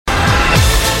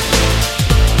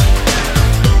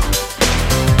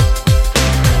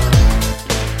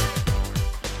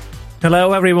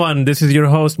Hello, everyone. This is your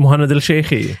host, Mohanad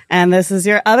Al-Sheikhi. And this is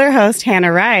your other host,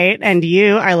 Hannah Wright. And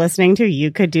you are listening to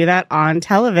You Could Do That on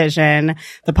Television,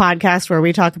 the podcast where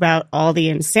we talk about all the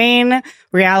insane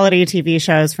reality TV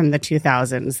shows from the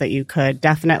 2000s that you could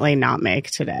definitely not make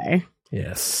today.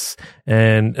 Yes.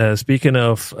 And speaking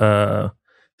of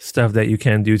stuff that you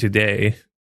can do today,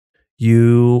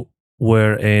 you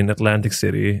were in Atlantic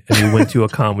City and you went to a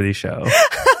comedy show.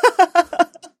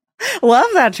 Love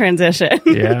that transition.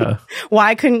 Yeah.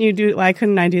 Why couldn't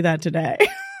I do that today?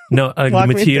 No, the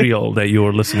material that you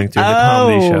were listening to, the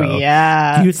comedy show. Oh,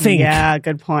 yeah. Do you think? Yeah,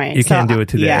 good point. You can't do it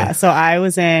today. Yeah, so I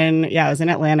was in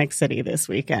Atlantic City this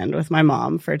weekend with my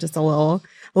mom for just a little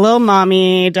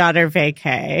mommy daughter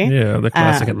vacay. Yeah, the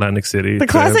classic Atlantic City. The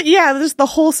classic, yeah, just the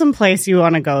wholesome place you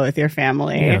want to go with your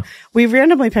family. Yeah. We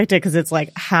randomly picked it because it's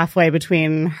like halfway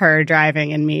between her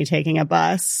driving and me taking a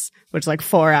bus, which is like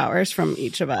 4 hours from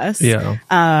each of us. Yeah.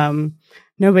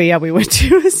 No, but yeah, we went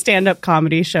to a stand-up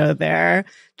comedy show there,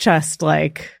 just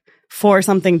like for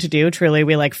something to do. Truly,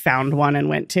 we like found one and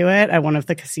went to it at one of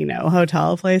the casino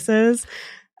hotel places.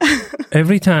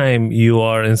 Every time you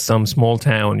are in some small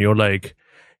town, you're like,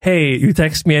 hey, you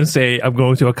text me and say, I'm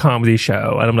going to a comedy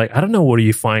show. And I'm like, I don't know where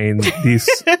you find these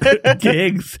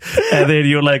gigs. And then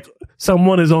you're like,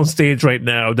 someone is on stage right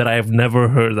now that I have never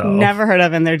heard of. Never heard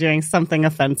of, and they're doing something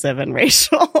offensive and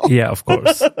racial. Yeah, of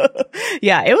course.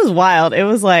 Yeah, it was wild. It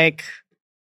was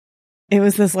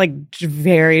this like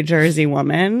very Jersey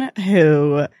woman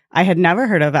who I had never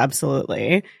heard of,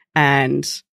 absolutely.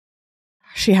 And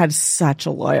she had such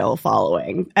a loyal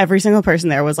following. Every single person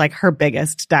there was like her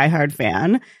biggest diehard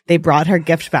fan. They brought her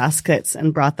gift baskets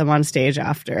and brought them on stage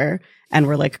after and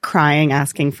were like crying,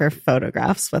 asking for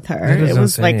photographs with her. It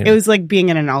was like being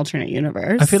in an alternate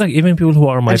universe. I feel like even people who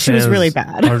are my fans she was really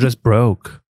bad. Are just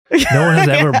broke. No one has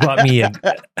ever brought me a gift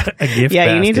basket.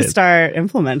 Yeah, you need to start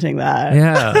implementing that.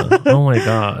 Yeah. Oh my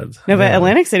God. No, but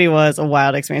Atlantic City was a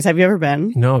wild experience. Have you ever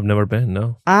been? No, I've never been.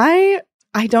 No. I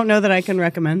don't know that I can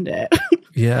recommend it.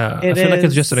 Yeah. I feel like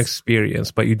it's just an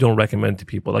experience, but you don't recommend to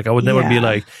people. Like I would never be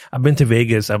like, I've been to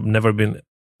Vegas. I've never been,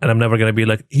 and I'm never going to be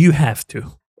like, you have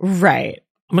to. Right.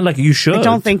 I mean, like you should. I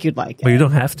don't think you'd like it. But you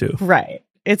don't have to. Right.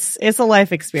 It's a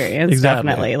life experience. Exactly.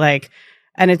 Definitely. Like,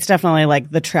 and it's definitely like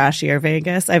the trashier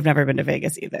Vegas. I've never been to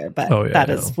Vegas either, but that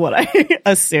is what I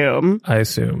assume. I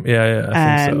assume. Yeah.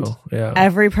 I think so. Yeah.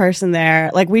 Every person there,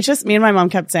 like me and my mom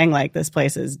kept saying like, this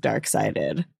place is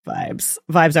dark-sided vibes.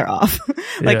 Vibes are off.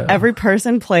 Like every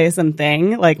person, place, and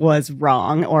thing like was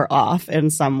wrong or off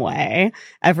in some way.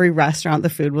 Every restaurant, the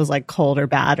food was like cold or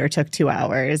bad or took 2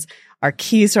 hours. Our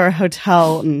keys to our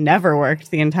hotel never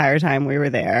worked the entire time we were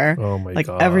there. Oh my God.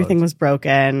 Like everything was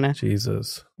broken.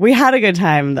 Jesus. We had a good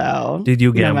time though. Did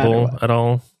you gamble at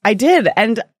all? I did.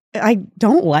 And I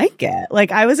don't like it.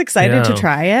 Like I was excited to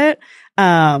try it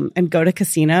and go to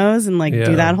casinos and like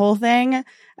do that whole thing.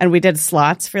 And we did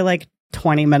slots for like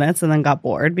 20 minutes and then got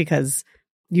bored because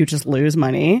you just lose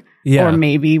money or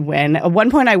maybe win. At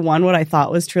one point I won what I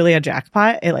thought was truly a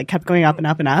jackpot. It like kept going up and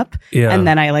up and up. Yeah. And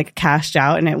then I like cashed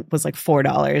out and it was like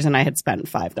 $4 and I had spent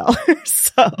 $5.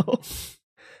 So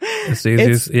it's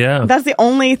easy. That's the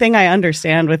only thing I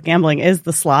understand with gambling is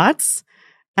the slots.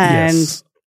 And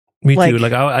me too.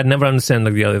 Like I never understand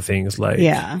like the other things like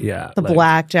the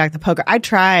blackjack, the poker. I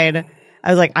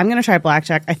was like, I'm going to try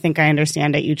blackjack. I think I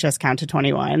understand it. You just count to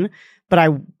 21. But I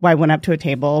went up to a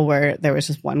table where there was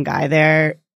just one guy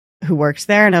there who works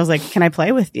there. And I was like, can I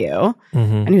play with you?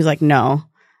 Mm-hmm. And he was like, no,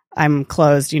 I'm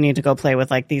closed. You need to go play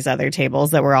with like these other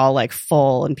tables that were all like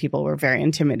full and people were very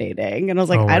intimidating. And I was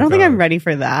like, I don't think I'm ready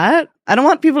for that. I don't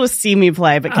want people to see me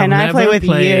play, but can I play with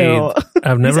you?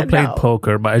 I've never played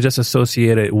poker, but I just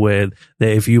associate it with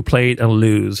that if you play it and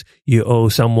lose, you owe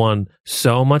someone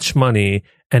so much money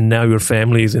and now your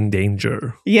family is in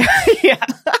danger. Yeah.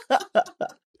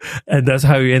 And that's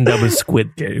how you end up with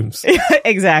Squid Games.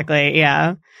 Exactly,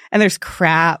 yeah. And there's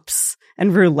craps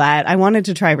and roulette. I wanted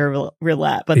to try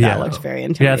roulette, but that looked very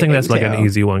intimidating. Yeah, I think that's like an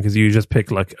easy one because you just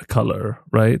pick like a color,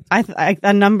 right?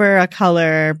 A number, a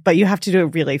color, but you have to do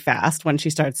it really fast when she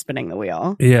starts spinning the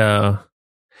wheel. Yeah.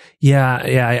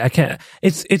 I can't.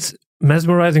 It's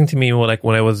mesmerizing to me like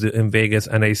when I was in Vegas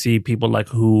and I see people like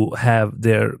who have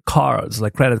their cards,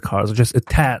 like credit cards, just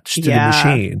attached to the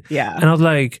machine. Yeah. And I was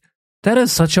like, that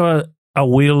is such a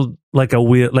wheel, like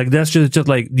that's just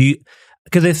like,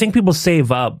 because I think people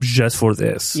save up just for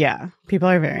this. Yeah. People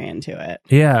are very into it.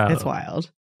 Yeah. It's wild.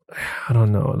 I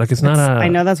don't know. Like it's not I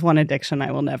know that's one addiction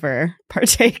I will never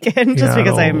partake in just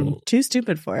because I'm too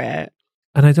stupid for it.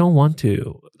 And I don't want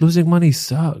to. Losing money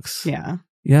sucks. Yeah.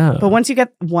 Yeah. But once you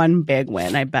get one big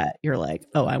win, I bet you're like,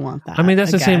 oh, I want that. I mean,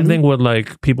 that's the same thing with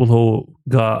like people who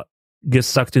got get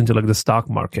sucked into like the stock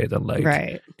market and like,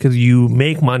 Right. because you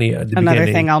make money at the Another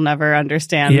beginning. thing I'll never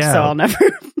understand, Yeah. so I'll never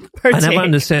partake. I never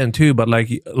understand too, but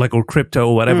like or crypto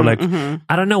or whatever, like Mhm.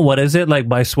 I don't know what is it like.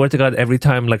 But I swear to God, every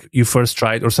time like you first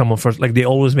try it or someone first, like they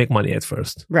always make money at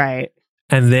first, Right.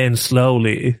 and then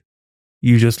slowly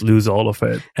you just lose all of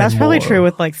it. That's and probably more. true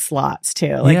with like slots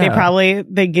too. Like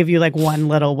they give you like one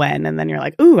little win and then you're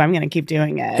like, ooh, I'm gonna keep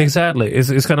doing it. Exactly.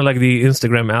 It's kind of like the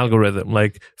Instagram algorithm.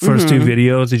 Like first Mm-hmm. two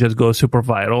videos, they just go super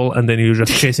viral, and then you're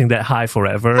just chasing that high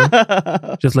forever,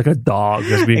 just like a dog,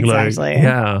 just being Exactly. like,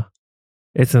 yeah,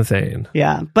 it's insane.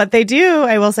 Yeah. But they do,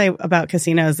 I will say about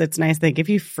casinos, it's nice. They give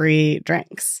you free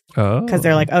drinks Oh, because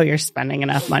they're like, oh, you're spending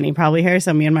enough money probably here.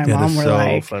 So me and my that mom is were so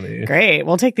like, funny. great,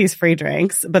 we'll take these free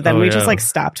drinks. But then Oh, we just yeah. like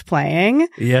stopped playing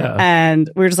Yeah. and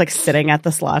we were just like sitting at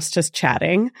the slots just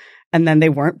chatting. And then they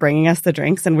weren't bringing us the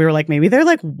drinks. And we were like, maybe they're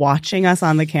like watching us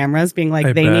on the cameras being like,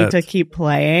 I they need bet. to keep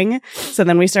playing. So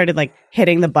then we started like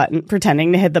hitting the button,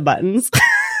 pretending to hit the buttons.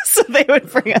 So they would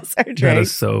bring us our That is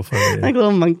drinks so funny. like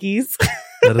little monkeys.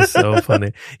 That is so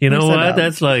funny. You know We're so what? dumb.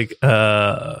 That's like,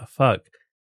 fuck.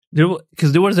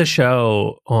 Because there was a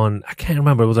show on, I can't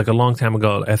remember. It was like a long time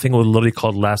ago. I think it was literally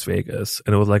called Las Vegas,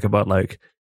 and it was like about like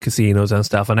casinos and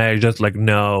stuff. And I just like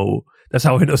know that's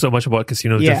how I know so much about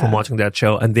casinos just Yeah. from watching that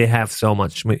show. And they have so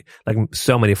much, like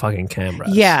so many fucking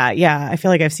cameras. Yeah. I feel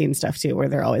like I've seen stuff too where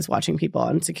they're always watching people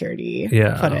on security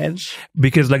Yeah. footage.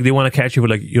 Because like they want to catch you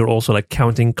with like you're also like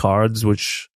counting cards,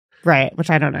 which Right. Which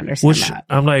I don't understand that.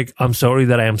 I'm like, I'm sorry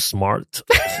that I am smart.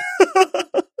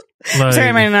 Like, Sorry,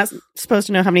 am I not supposed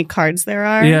to know how many cards there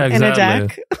are Yeah, in a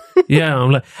exactly. deck? Yeah,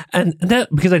 I'm like, and that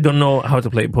because I don't know how to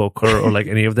play poker or like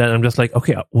any of that. I'm just like,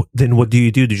 okay, then what do?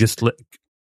 You just like,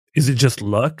 is it just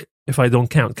luck? If I don't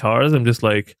count cards, I'm just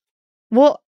like,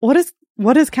 Well, what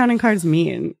does counting cards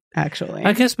mean, actually?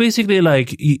 I guess basically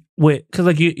like, because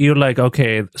like you're like,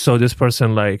 okay, so this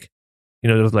person like,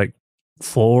 there's like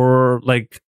 4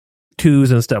 like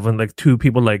 2s and stuff, and like 2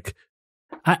 people like.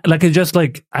 It's just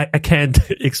like I can't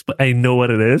explain. I know what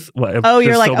it is. Oh,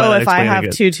 you're like, if I have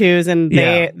 2 2s and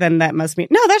then that must mean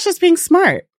no. That's just being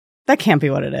smart. That can't be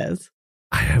what it is.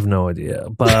 I have no idea,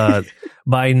 but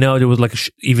I know there was like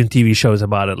even TV shows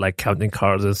about it, like counting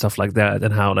cards and stuff like that,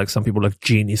 and how like some people are like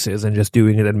geniuses and just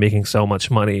doing it and making so much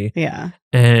money. Yeah.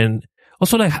 And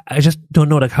also like I just don't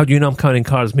know, like how do you know I'm counting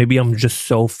cards? Maybe I'm just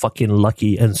so fucking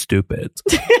lucky and stupid.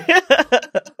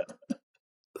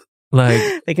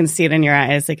 Like They can see it in your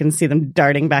eyes. They can see them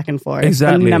darting back and forth.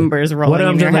 Exactly. The numbers rolling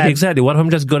in your head. Exactly. What if I'm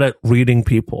just good at reading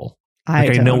people? I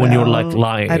Like, I don't know when you're like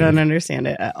lying. I don't understand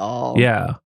it at all.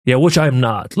 Yeah. Yeah, which I'm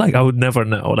not. Like I would never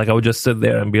know. Like I would just sit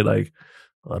there and be like,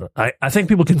 I think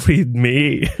people can read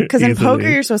me. Because in easily. poker,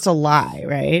 you're supposed to lie,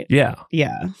 right? Yeah.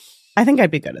 Yeah. I think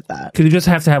I'd be good at that. Because you just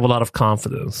have to have a lot of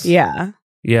confidence. Yeah.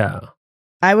 Yeah.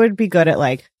 I would be good at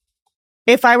like,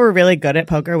 if I were really good at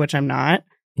poker, which I'm not,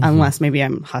 Mhm. unless maybe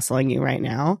I'm hustling you right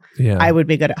now, Yeah. I would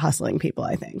be good at hustling people,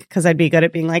 I think. Because I'd be good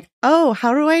at being like, oh,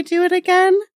 how do I do it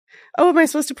again? Oh, am I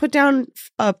supposed to put down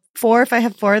 4 if I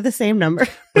have 4 of the same number?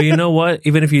 But you know what?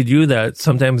 Even if you do that,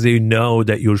 sometimes they know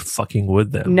that you're fucking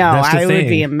with them. No, That's the I would thing.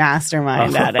 be a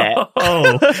mastermind at it.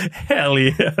 Oh, hell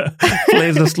yeah.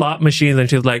 Plays the slot machines and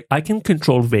she's like, I can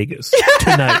control Vegas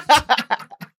tonight.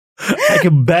 I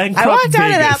can bankrupt I walked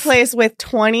out of that Vegas. place with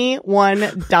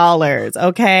 $21,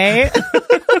 okay?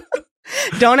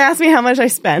 Don't ask me how much I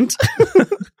spent.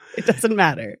 It doesn't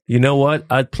matter. You know what?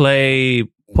 I'd play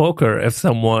poker if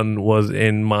someone was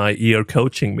in my ear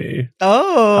coaching me.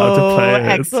 How to Oh, play it.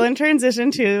 excellent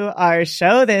transition to our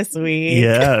show this week.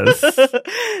 Yes.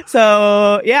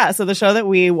 So the show that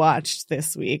we watched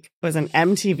this week was an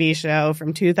MTV show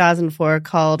from 2004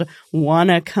 called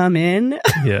Wanna Come In,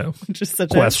 Yeah. which is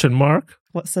such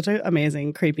Such an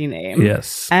amazing, creepy name.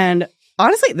 Yes. And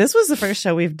honestly, this was the first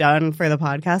show we've done for the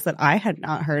podcast that I had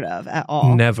not heard of at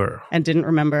all. Never. And didn't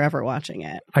remember ever watching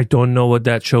it. I don't know what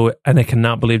that show, and I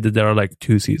cannot believe that there are like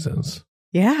 2 seasons.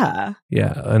 Yeah.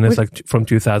 Yeah, and it's like from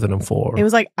 2004. It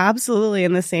was like absolutely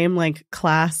in the same like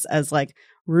class as like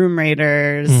Room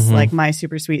Raiders, Mhm. like My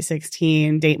Super Sweet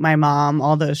 16, Date My Mom,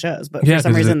 all those shows. But yeah, for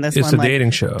some 'cause reason, this it's one a like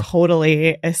dating show.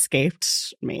 totally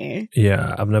escaped me.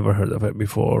 Yeah, I've never heard of it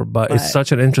before, but it's But-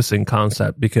 such an interesting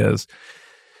concept because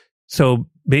so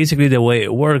basically the way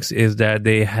it works is that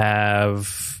they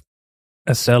have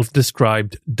a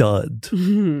self-described dud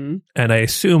Mhm. and I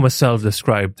assume a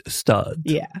self-described stud.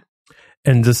 Yeah.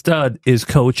 And the stud is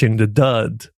coaching the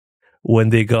dud when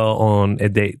they go on a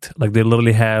date. Like they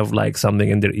literally have like something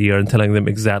in their ear and telling them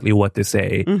exactly what to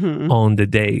say Mhm. on the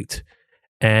date.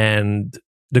 And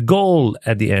the goal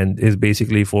at the end is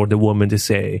basically for the woman to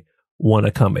say,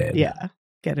 wanna come in. Yeah.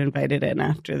 get invited in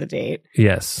after the date.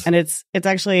 Yes. And it's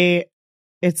interesting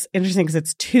because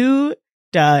it's two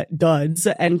duds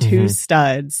and two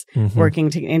studs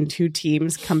working in two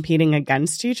teams competing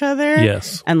against each other.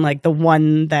 Yes. And like the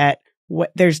one that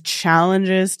there's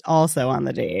challenges also on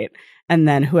the date. And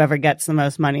then whoever gets the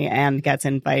most money and gets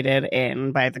invited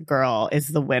in by the girl is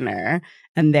the winner.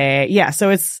 And so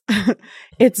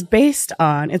it's based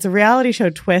on, it's a reality show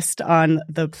twist on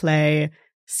the play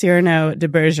Cyrano de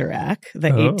Bergerac, the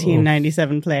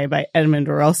 1897 play by Edmund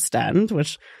Rostand,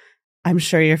 which I'm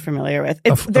sure you're familiar with.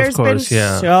 There's been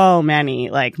so many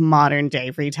like modern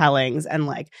day retellings and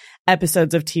like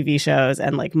episodes of TV shows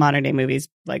and like modern day movies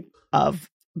like of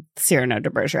Cyrano de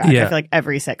Bergerac. I feel like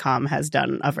every sitcom has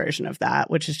done a version of that,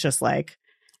 which is just like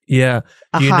a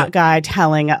hot guy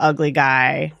telling an ugly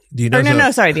guy. But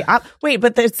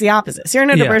it's the opposite.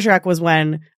 Cyrano de Bergerac was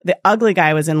when the ugly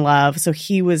guy was in love, so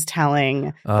he was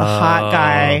telling the hot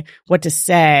guy what to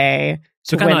say.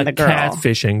 So kind of like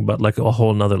catfishing, but like a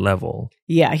whole nother level.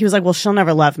 Yeah, he was like, well, she'll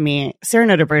never love me.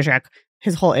 Cyrano de Bergerac,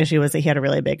 his whole issue was that he had a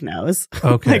really big nose.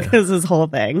 Okay. Like, this is his whole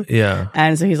thing. Yeah.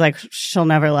 And so he's like, she'll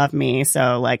never love me,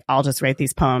 so like, I'll just write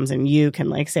these poems and you can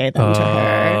like say them to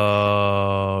her.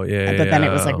 Oh, yeah. But then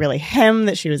it was like really him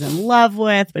that she was in love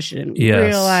with, but she didn't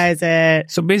realize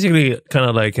it. So basically, kind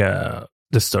of like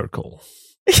The Circle.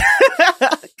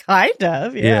 Kind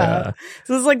of, yeah.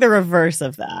 So it's like the reverse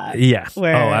of that. Yeah.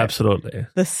 Where absolutely.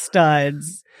 The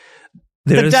studs.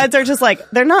 The duds are just like,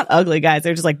 they're not ugly guys.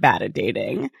 They're just like bad at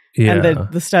dating. Yeah.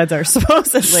 And the studs are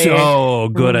supposedly so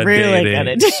good at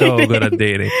dating. So good at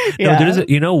dating. Yeah. No,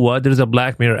 you know what? There's a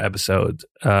Black Mirror episode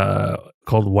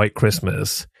called White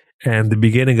Christmas. And the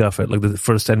beginning of it, like the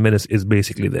first 10 minutes, is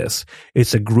basically this.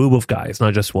 It's a group of guys,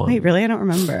 not just one. Wait, really? I don't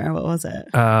remember. What was it?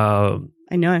 I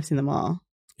know I've seen them all.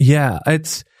 Yeah,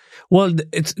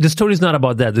 the story's not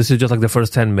about that. This is just like the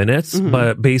first 10 minutes.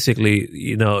 But basically,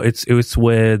 it's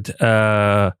with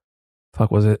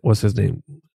what's his name?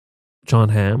 John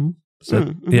Hamm?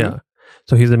 Yeah.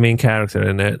 So he's the main character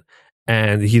in it.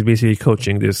 And he's basically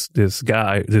coaching this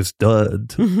guy, this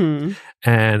dud.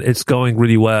 And it's going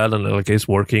really well, and like it's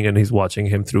working, and he's watching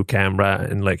him through camera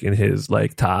and like in his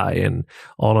like tie and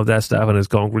all of that stuff, and it's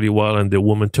going really well. And the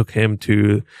woman took him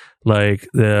to like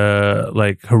her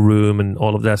room and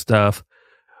all of that stuff.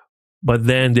 But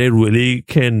then they really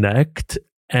connect,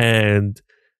 and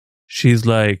she's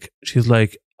like,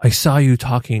 I saw you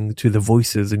talking to the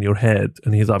voices in your head,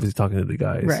 and he's obviously talking to the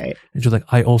guys. Right. And she's like,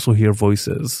 I also hear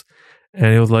voices.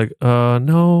 And he was like,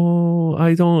 no,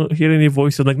 I don't hear any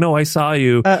voices. Like, no, I saw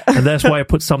you. And that's why I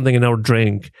put something in our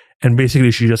drink. And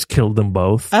basically she just killed them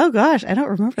both. Oh gosh, I don't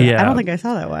remember that. I don't think I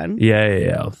saw that one.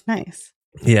 Yeah. Nice.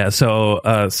 Yeah,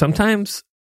 so sometimes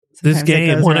this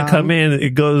game, when it come in,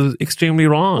 it goes extremely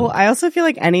wrong. Well, I also feel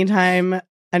like anytime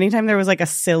there was like a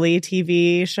silly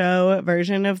TV show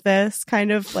version of this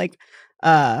kind of like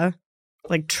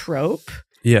trope.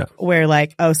 Yeah. Where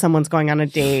like, oh, someone's going on a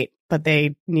date, but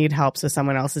they need help, so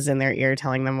someone else is in their ear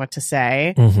telling them what to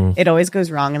say. It always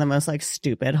goes wrong in the most like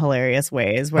stupid, hilarious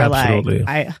ways. Where Absolutely. like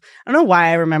I don't know why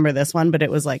I remember this one, but it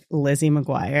was like Lizzie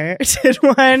McGuire did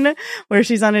one where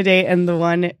she's on a date and the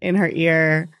one in her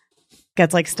ear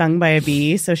gets like stung by a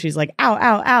bee, so she's like, ow,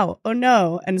 ow, ow, oh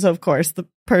no. And so of course the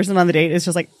person on the date is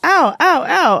just like, ow, ow,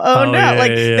 ow, oh no.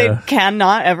 Yeah, they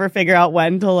cannot ever figure out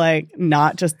when to like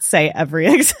not just say every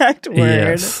exact word.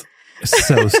 Yes.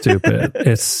 So stupid.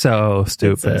 It's so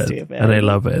stupid. And I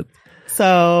love it.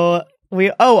 So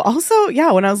when I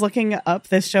was looking up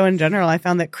this show in general, I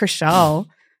found that Chrishell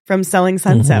from Selling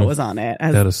Sunset was on it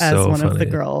as one of the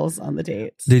girls on the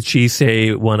dates. Did she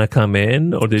say wanna come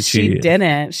in, or did she? She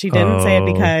didn't. She didn't say it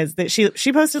because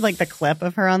she posted like the clip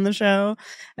of her on the show,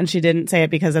 and she didn't say it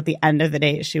because at the end of the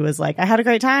date she was like, I had a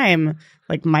great time,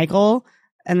 like Michael,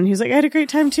 and then he was like, I had a great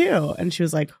time too, and she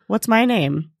was like, what's my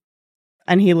name?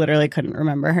 And he literally couldn't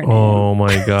remember her name. Oh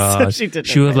my gosh. So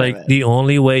she was like, the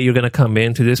only way you're going to come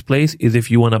into this place is if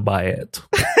you want to buy it.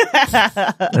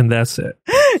 And that's it.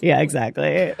 Yeah,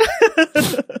 exactly.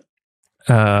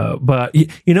 But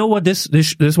you know what? This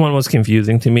one was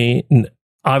confusing to me.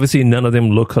 Obviously, none of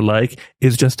them look alike.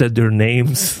 It's just that their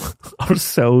names are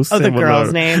so similar. Oh, the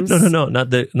girls' names? No, not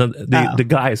the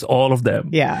guys, all of them.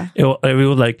 Yeah. It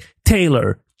was like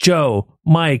Taylor, Joe,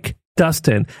 Mike,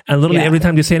 Dustin, and literally every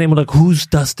time you say a name, we're like, who's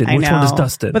Dustin? Which one is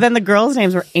Dustin? But then the girls'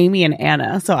 names were Amy and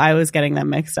Anna, so I was getting them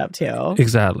mixed up too.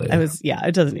 Exactly.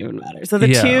 It doesn't even matter.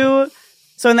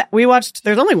 So we watched,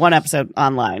 there's only one episode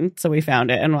online, so we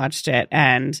found it and watched it,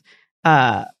 and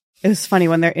it was funny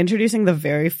when they're introducing the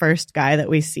very first guy that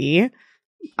we see.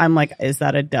 I'm like, is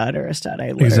that a dud or a stud? I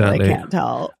literally Exactly. can't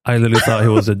tell. I literally thought he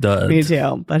was a dud. Me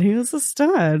too, but he was a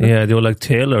stud. Yeah, they were like,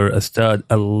 Taylor, a stud,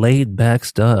 a laid back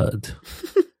stud.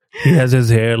 He has his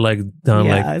hair like done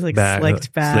Yeah, it's, like,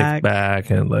 slicked back.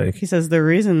 and like He says the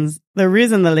reason the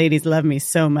ladies love me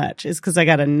so much is because I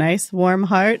got a nice warm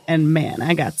heart and man,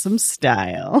 I got some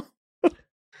style.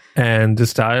 and the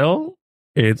style,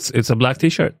 it's a black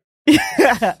t-shirt.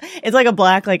 It's like a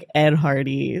black like Ed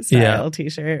Hardy style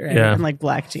t-shirt, right? Yeah. And like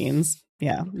black jeans.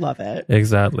 Yeah, love it.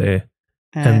 Exactly.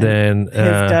 And then his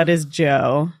dad is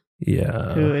Joe,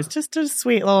 yeah. who is just a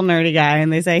sweet little nerdy guy,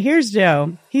 and they say, "Here's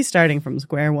Joe. He's starting from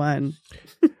square one."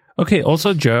 Okay,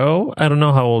 also Joe, I don't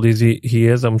know how old he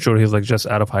is. I'm sure he's like just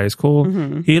out of high school.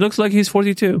 Mhm. He looks like he's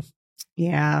 42.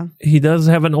 Yeah, He does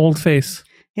have an old face.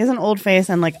 he has an old face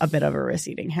and like a bit of a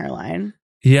receding hairline.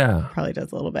 Yeah, Probably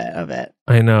does a little bit of it.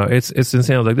 I know. It's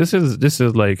insane. I was like, this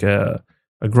is like a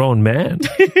grown man.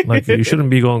 Like you shouldn't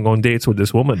be going on dates with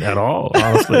this woman at all,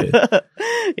 honestly.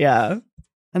 Yeah.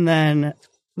 And then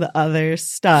the other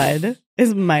stud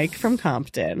is Mike from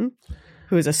Compton,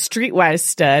 who is a streetwise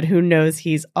stud who knows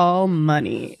he's all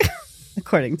money,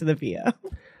 according to the VO.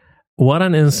 What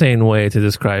an insane way to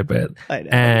describe it. I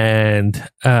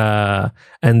know.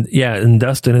 And yeah, and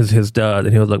Dustin is his dad,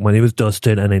 and he was like, my name is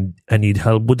Dustin, and I need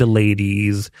help with the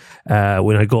ladies.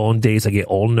 When I go on dates, I get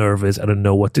all nervous. I don't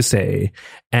know what to say.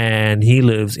 And he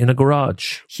lives in a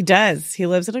garage. He does. He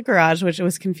lives in a garage, which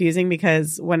was confusing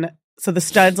because so the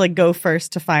studs like go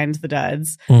first to find the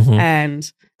duds, Mhm.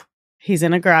 and he's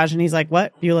in a garage, and he's like,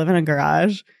 "What? You live in a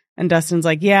garage?" And Dustin's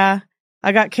like, "Yeah,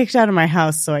 I got kicked out of my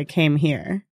house, so I came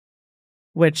here."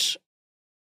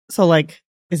 So like,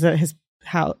 is it his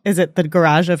house? Is it the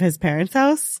garage of his parents'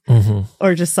 house, Mhm.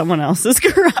 or just someone else's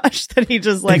garage that he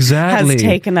just like Exactly. has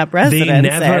taken up residence They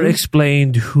never in?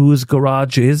 explained whose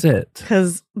garage is it.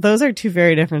 Because those are two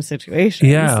very different situations.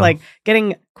 Yeah. Like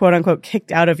getting quote unquote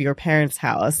kicked out of your parents'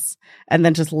 house and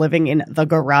then just living in the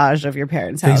garage of your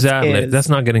parents' house. Exactly. is That's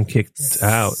not getting kicked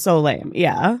out. So lame.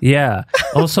 Yeah. Yeah.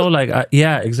 Also, like,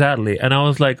 yeah, exactly. And I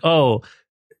was like, oh,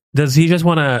 does he just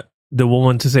want the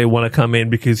woman to say, want to come in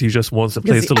because he just wants a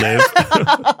place to live?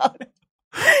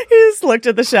 He just looked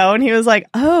at the show and he was like,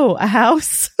 oh, a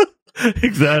house.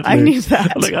 Exactly. I need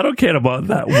that. Like, I don't care about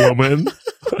that woman.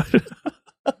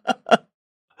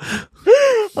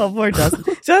 Oh, poor Dustin.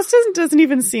 Justin doesn't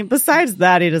even seem, besides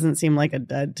that, he doesn't seem like a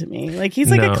dud to me. Like, he's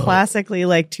like No. a classically,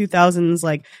 like, 2000s,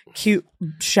 like, cute,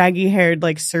 shaggy haired,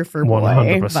 like, surfer boy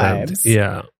 100%. vibes.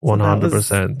 Yeah.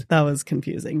 100%. That was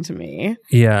confusing to me.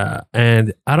 Yeah.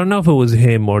 And I don't know if it was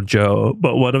him or Joe,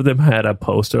 but one of them had a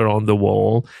poster on the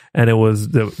wall, and it was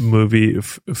the movie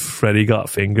Freddy Got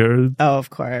Fingered. Oh, of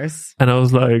course. And I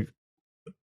was like,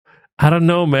 I don't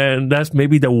know, man. That's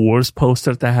maybe the worst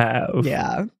poster to have.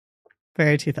 Yeah.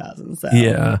 Very 2000s, though.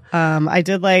 Yeah. I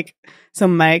did like, so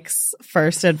Mike's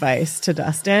first advice to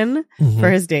Dustin Mhm. for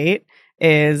his date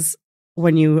is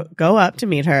when you go up to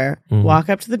meet her, Mhm. walk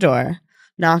up to the door,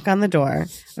 knock on the door,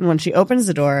 and when she opens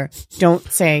the door, don't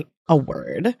say a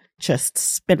word. Just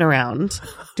spin around,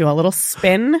 do a little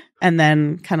spin, and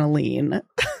then kind of lean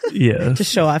Yeah. to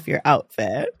show off your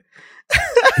outfit.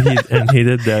 He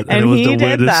did that. And And it was he the did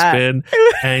weirdest that. spin.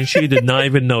 And she did not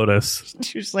even notice.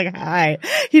 She was just like, hi.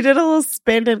 He did a little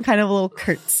spin and kind of a little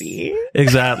curtsy.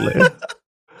 Exactly.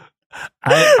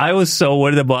 I was so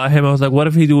worried about him. I was like, what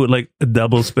if he do like a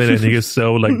double spin and he gets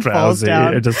so like Falls drowsy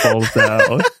down. and just falls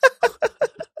down?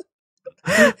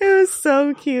 It was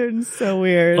so cute and so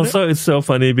weird. Also, it's so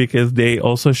funny because they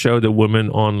also show the women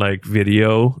on like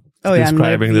video on their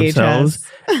describing VHS. themselves.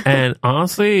 And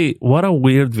honestly, what a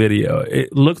weird video.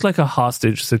 It looked like a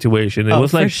hostage situation. It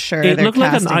was for like sure. it They're looked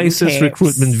like an casting ISIS tapes.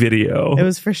 recruitment video. It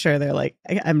was for sure. They're like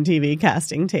MTV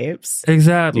casting tapes.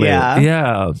 Exactly. Yeah.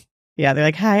 Yeah. Yeah, they're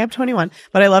like, hi, I'm 21.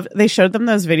 But I loved, they showed them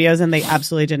those videos and they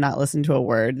absolutely did not listen to a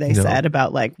word they No. said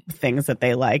about like things that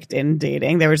they liked in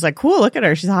dating. They were just like, cool, look at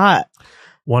her. She's hot.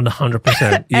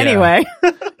 100%. Yeah. Anyway.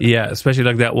 Yeah, especially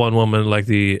like that one woman, like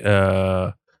she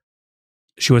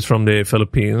was from the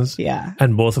Philippines, Yeah.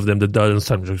 and both of them, the dud and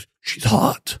son, was, she's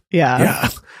hot. Yeah. Yeah.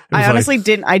 It was I like- honestly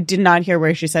did not hear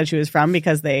where she said she was from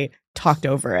because they talked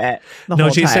over it the no,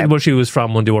 whole she time. said where she was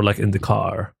from when they were like in the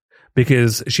car,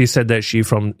 because she said that she's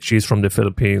from the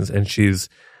Philippines and she's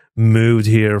moved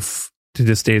here to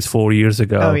the States 4 years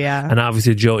ago. Oh, yeah. And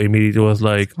obviously Joe immedially was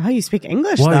like, Wow, you speak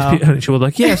English, why? though. And she was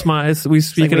like, yes, we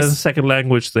speak like it we as a second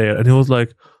language there. And he was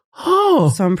like,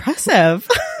 oh, So impressive.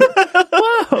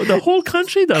 wow, the whole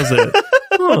country does it.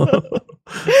 Oh.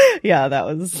 Yeah, that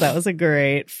was a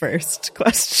great first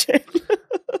question.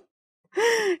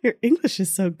 Your English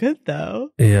is so good, though.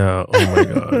 Yeah. Oh my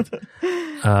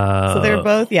god. So they're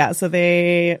both, so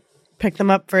they pick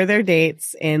them up for their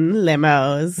dates in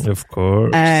limos. Of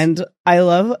course. And I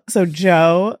love, so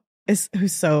Joe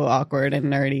who's so awkward and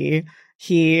nerdy.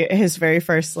 His very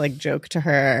first like joke to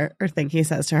her or thing he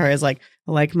says to her is like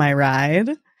my ride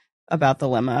about the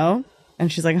limo.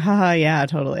 And she's like, haha, yeah,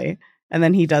 totally. And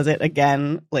then he does it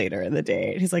again later in the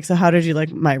date. He's like, so how did you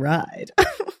like my ride?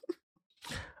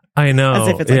 I know. As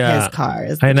if it's like his car.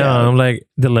 I know. Joke. I'm like,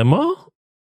 the limo?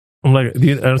 I'm like, do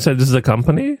you understand this is a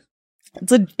company?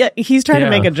 He's trying to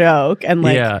make a joke. And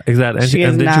like, yeah, exactly.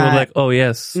 And then she was like, oh,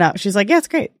 yes. No, she's like, yeah, it's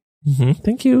great. Mm-hmm.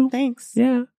 Thank you. Thanks.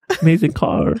 Yeah. Amazing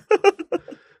car.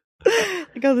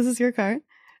 Like, oh, this is your car.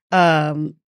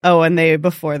 And they,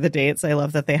 before the dates, I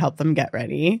love that they help them get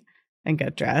ready and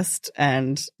get dressed,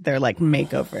 and they're like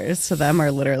makeovers to them are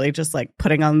literally just like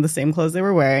putting on the same clothes they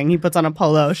were wearing. He puts on a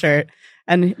polo shirt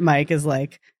and Mike is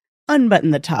like, unbutton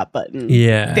the top button.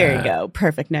 Yeah. There you go.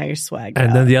 Perfect. Now you're swagged And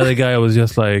out. then the other guy was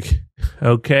just like,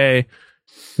 okay,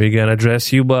 we're going to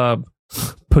dress you, Bob.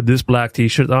 Put this black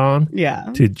t-shirt on.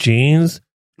 Yeah. To jeans.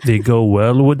 They go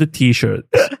well with the t-shirt.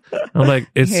 I'm like,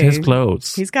 it's his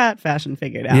clothes. He's got fashion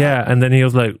figured out. Yeah. And then he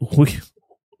was like,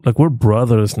 we're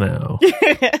brothers now.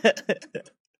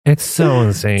 It's so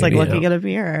insane. It's like looking at a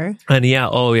mirror.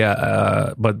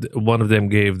 And but one of them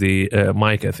gave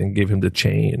Mike, I think, gave him the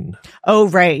chain. Oh,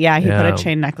 right. Yeah. He put a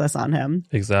chain necklace on him.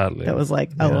 Exactly. That was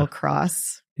like a little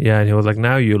cross. Yeah. And he was like,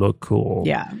 now you look cool.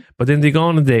 Yeah. But then they go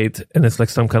on a date and it's like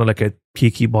some kind of like a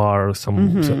peaky bar or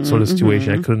some sort of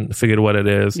situation. I couldn't figure out what it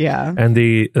is. Yeah. And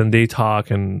they talk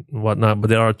and whatnot,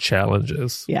 but there are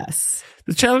challenges. Yes.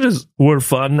 The challenges were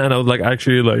fun, and I was like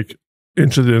actually like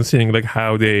interested in seeing like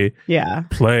how they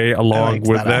play along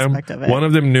with them. One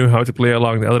of them knew how to play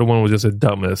along. The other one was just the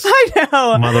dumbest. I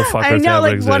know. Motherfucker. I know.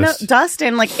 Like exist.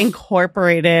 Dustin like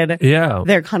incorporated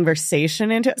their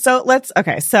conversation into. So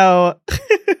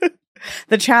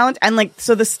the challenge, and like,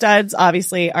 so the studs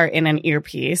obviously are in an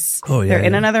earpiece. Oh, yeah. They're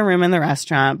in another room in the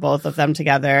restaurant, both of them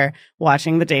together,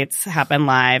 watching the dates happen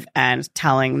live and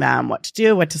telling them what to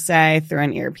do, what to say through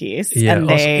an earpiece. Yeah, and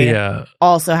they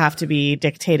also have to be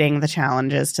dictating the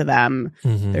challenges to them.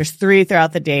 Mm-hmm. There's 3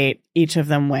 throughout the date. Each of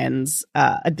them wins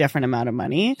a different amount of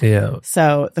money. Yeah.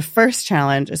 So the first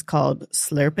challenge is called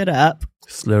Slurp It Up.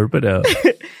 Slurp It Up.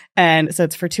 And so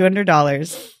it's for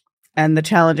 $200. And the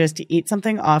challenge is to eat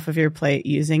something off of your plate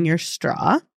using your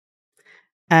straw.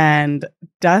 And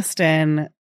Dustin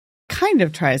kind of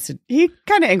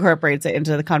incorporates it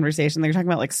into the conversation. They're talking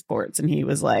about like sports. And he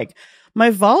was like,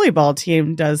 my volleyball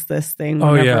team does this thing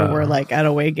whenever we're like at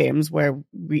away games where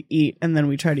we eat and then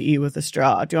we try to eat with a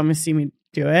straw. Do you want me to see me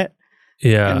do it?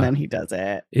 Yeah. And then he does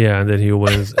it. Yeah. And then he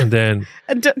wins. And then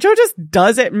and Joe just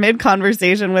does it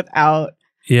mid-conversation without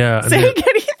saying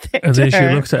anything. And then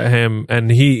she looks at him,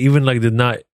 and he even like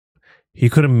he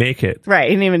couldn't make it. Right,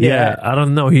 he didn't even do it. Yeah, I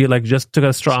don't know. He like just took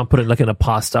a straw and put it like in a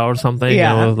pasta or something.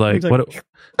 Yeah, and I was like, what?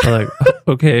 Like,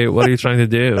 okay, what are you trying to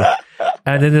do?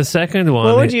 And then the second one,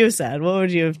 what would you have said?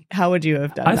 How would you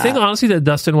have done? I think honestly the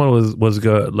Dustin one was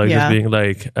good. Like just being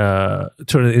like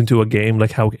turn it into a game.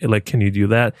 Like how can you do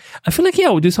that? I feel like I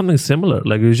would do something similar.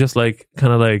 Like it was just like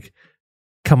kind of like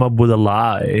come up with a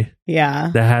lie.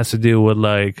 Yeah, that has to do with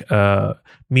like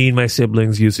me and my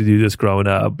siblings used to do this growing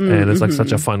up, and it's like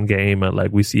such a fun game, and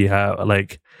like we see how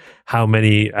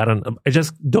many I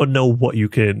just don't know what you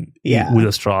can eat with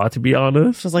a straw, to be honest.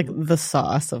 It's just like the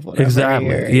sauce of whatever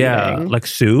you're eating. Like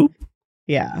soup.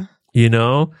 Yeah, you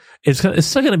know, it's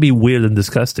still gonna be weird and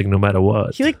disgusting no matter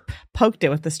what. He like poked it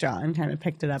with the straw and kind of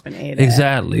picked it up and ate it.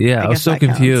 Exactly. Yeah, I was so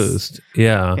confused.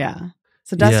 Counts. Yeah.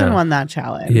 So Dustin won that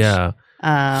challenge. Yeah.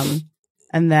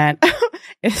 And then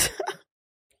it's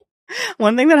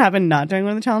one thing that happened not during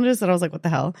one of the challenges that I was like, what the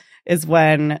hell, is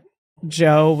when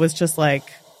Joe was just like,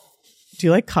 do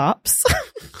you like cops?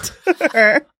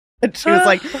 And she was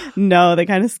like, no, they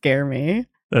kind of scare me.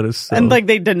 That is so... And like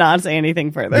they did not say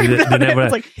anything further. They never...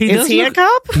 Like, is he a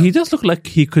cop? He does look like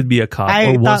he could be a cop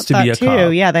or wants to be a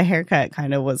cop. Yeah, the haircut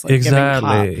kind of was like giving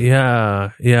cop. Yeah.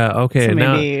 Okay, so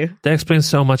now that explains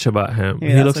so much about him.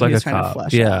 He looks like a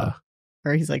cop. Yeah.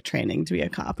 Or he's like training to be a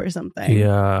cop or something.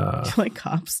 Yeah. Do you like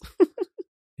cops?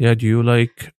 Yeah, do you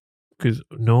like... Cause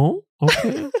no?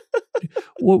 Okay.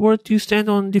 Where do you stand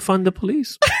on defund the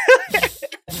police?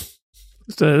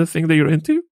 Is that a thing that you're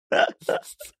into?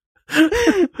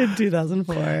 In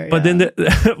 2004. But then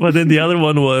the other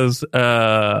one was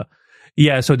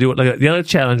Yeah, so the other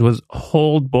challenge was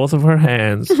hold both of her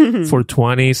hands for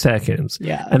 20 seconds.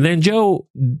 Yeah. And then Joe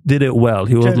did it well.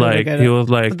 He was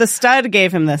But the stud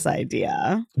gave him this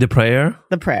idea. the prayer?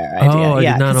 The prayer idea. Oh, I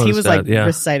did not because he notice was that, yeah.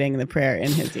 reciting the prayer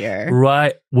in his ear.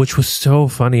 Right, which was so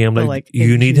funny. I'm So, like, if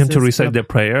you need him to Jesus recite the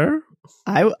prayer?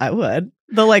 I would.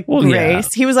 The grace.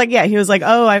 Yeah. He was like,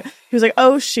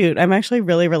 oh shoot, I'm actually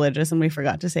really religious and we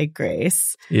forgot to say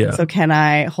grace. Yeah. So can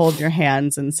I hold your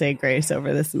hands and say grace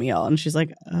over this meal? And she's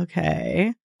like,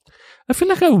 okay, I feel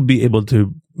like I would be able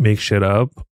to make shit up.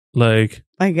 Like,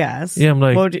 I guess. yeah, I'm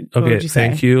like, what would okay, you say?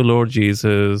 thank you, Lord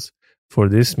Jesus, for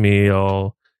this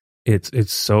meal. It's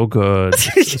so good.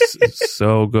 It's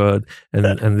so good.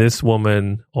 And this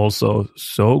woman also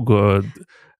so good.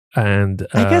 And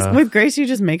I guess with grace you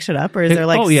just make shit up, or is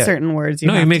there certain words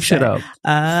you make shit up.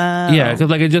 Yeah, because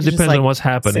like it just depends on what's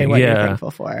happening. Say what you're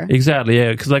thankful for. Exactly.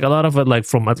 Yeah, because like a lot of it, like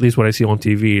from at least what I see on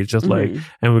TV, it's just like,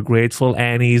 and we're grateful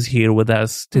Annie's here with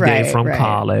us today from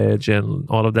college and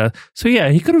all of that. So yeah,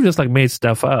 he could have just like made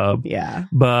stuff up. Yeah,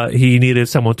 but he needed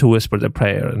someone to whisper the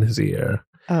prayer in his ear.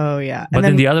 Oh yeah, but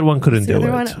then the other one couldn't do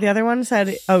it. The other one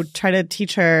said, "Oh, try to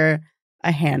teach her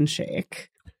a handshake."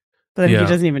 But then he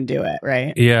doesn't even do it,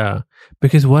 right? Yeah.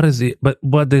 Because what is it? But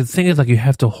the thing is, like, you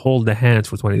have to hold the hands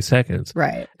for 20 seconds.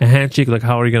 Right. A handshake, like,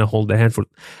 how are you going to hold the hand for?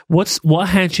 What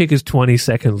handshake is 20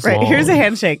 seconds long? Right. Here's a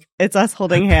handshake. It's us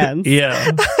holding hands.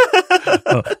 Yeah.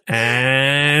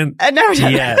 And no,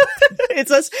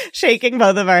 it's us shaking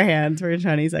both of our hands for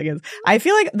 20 seconds. I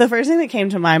feel like the first thing that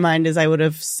came to my mind is I would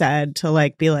have said to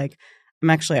like be like, I'm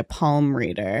actually a palm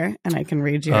reader and I can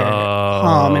read your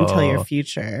palm and tell your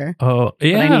future. Oh,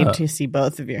 yeah. But I need to see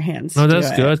both of your hands. No,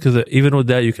 that's good because even with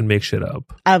that, you can make shit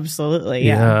up. Absolutely.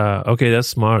 Yeah. Okay, that's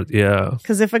smart. Yeah.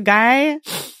 Because if a guy,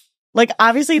 like,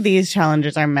 obviously these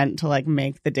challenges are meant to like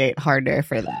make the date harder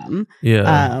for them.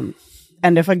 Yeah.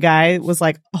 And if a guy was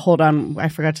like, hold on, I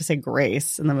forgot to say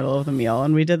grace in the middle of the meal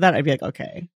and we did that, I'd be like,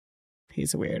 okay,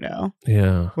 he's a weirdo.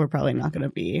 Yeah. I'm probably not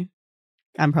going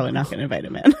to invite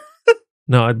him in.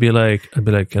 No, I'd be like,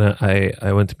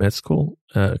 I went to med school.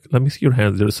 Let me see your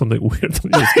hands. There's something weird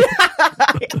on your skin.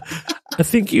 I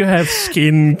think you have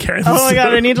skin cancer. Oh my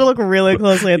God, I need to look really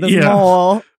closely at this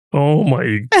mole. Oh my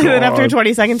God. And then after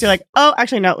 20 seconds, you're like, oh,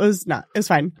 actually, no, it was not. It was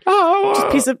fine. Oh.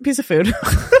 Just piece of food.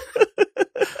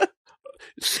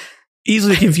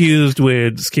 Easily confused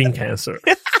with skin cancer.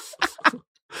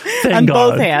 On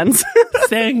both hands.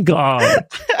 Thank God.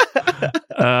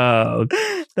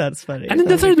 That's funny. And then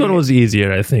the third one was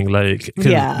easier, I think. Like, cause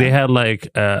they had like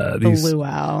these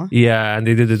luau. Yeah, and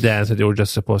they did the dance and they were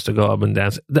just supposed to go up and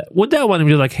dance. With that one,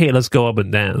 we were like, hey, let's go up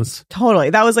and dance. Totally.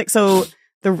 That was like, so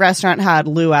the restaurant had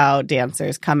luau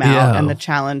dancers come out and the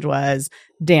challenge was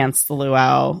dance the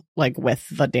luau like with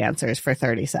the dancers for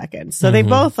 30 seconds. So they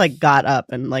both like got up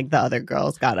and like the other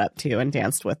girls got up too and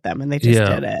danced with them and they just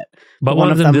did it. But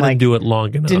one of them didn't do it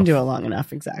long enough. Didn't do it long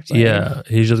enough, exactly. Yeah,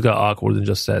 he just got awkward and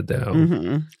just sat down.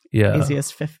 Mm-hmm. Yeah.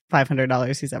 Easiest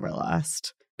 $500 he's ever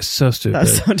lost. So stupid. That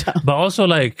was so dumb. But also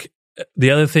like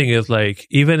the other thing is like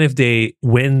even if they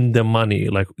win the money,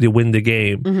 like they win the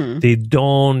game, they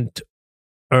don't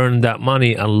earn that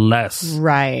money unless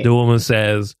the woman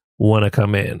says want to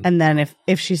come in. And then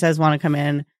if she says want to come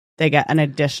in, they get an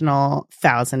additional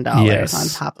 $1,000 on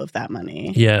top of that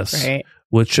money. Yes. Right.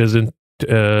 Which is in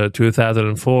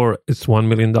 2004, it's $1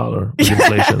 million with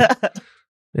inflation.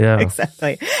 Yeah.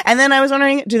 Exactly. And then I was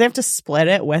wondering, do they have to split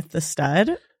it with the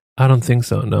stud? I don't think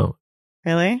so, no.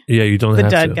 Really? Yeah, you don't have to. The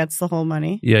stud gets the whole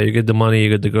money? Yeah, you get the money,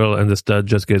 you get the girl, and the stud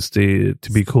just gets to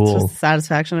be cool. It's just the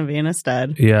satisfaction of being a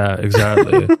stud. Yeah,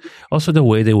 exactly. Also, the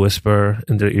way they whisper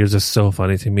in their ears is so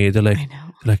funny to me. They're like, I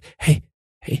know. They're like, hey,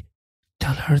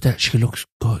 tell her that she looks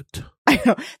good. I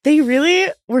know. They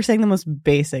really were saying the most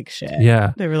basic shit.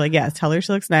 Yeah. They were like, yeah, tell her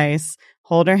she looks nice.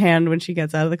 Hold her hand when she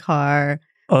gets out of the car.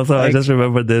 Also, I just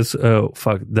remember this. Who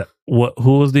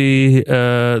was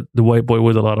the white boy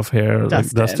with a lot of hair? Dustin. Like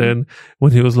Dustin.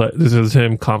 When he was like, this is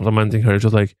him complimenting her.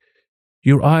 Just like,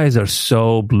 your eyes are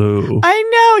so blue. I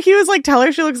know. He was like, tell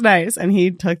her she looks nice. And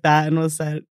he took that and was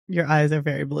said, your eyes are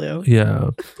very blue. Yeah.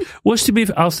 Which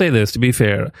I'll say this, to be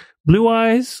fair. Blue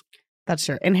eyes. That's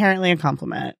sure. Inherently a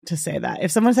compliment to say that.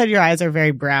 If someone said your eyes are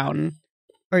very brown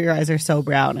or your eyes are so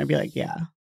brown, I'd be like, yeah.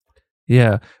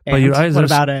 Yeah, but and your eyes what are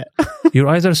about it? Your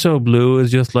eyes are so blue.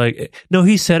 It's just like, no,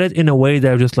 he said it in a way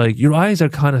that was just like, your eyes are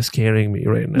kind of scaring me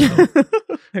right now.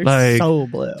 They're like, so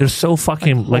blue. They're so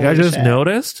fucking like I just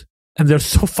noticed, and they're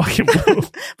so fucking blue.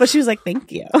 But she was like,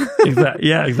 "Thank you."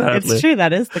 Yeah, exactly. It's true.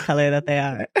 That is the color that they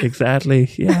are. Exactly.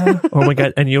 Yeah. Oh my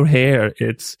God! And your hair,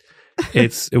 it's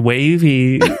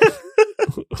wavy.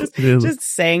 just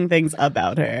saying things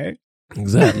about her.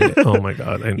 Exactly. Oh my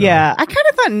God. I know. Yeah, I kind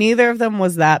of thought neither of them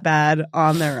was that bad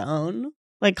on their own,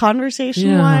 like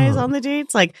conversation wise on the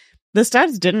dates. Like the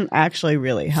studs didn't actually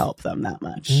really help them that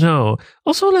much. No.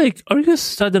 Also, like, are you a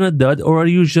stud and a dud, or are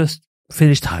you just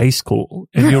finished high school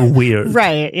and you're weird?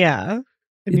 Right? Yeah.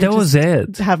 And That was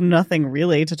it. have nothing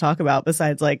really to talk about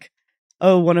besides like,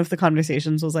 oh, one of the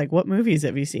conversations was like, what movies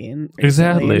have you seen recently?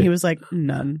 Exactly. And he was like,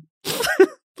 none.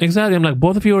 Exactly. I'm like,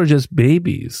 both of you are just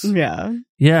babies. Yeah.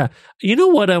 Yeah. You know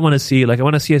what I want to see? Like, I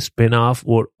want to see a spin-off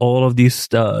where all of these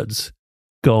studs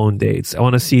go on dates. I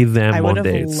want to see them I would on have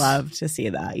dates. loved to see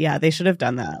that. Yeah, they should have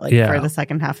done that like Yeah. for the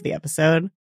second half of the episode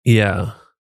Yeah.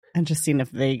 and just seen if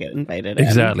they get invited in.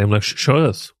 Exactly. I'm like, show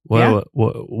us. Yeah.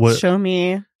 What? Show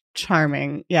me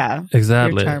charming. Yeah.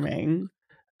 Exactly. Your charming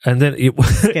And then it,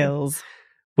 skills.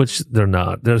 which they're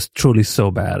not. They're truly so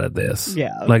bad at this.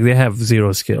 Yeah. Like they have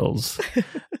zero skills.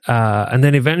 And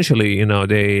then eventually, you know,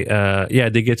 they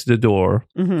get to the door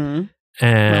Mm-hmm.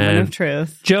 and Moment of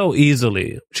truth. Joe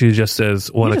easily, she just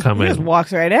says, want to come He just in.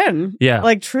 walks right in. Yeah.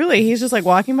 Like truly, he's just like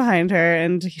walking behind her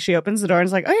and she opens the door and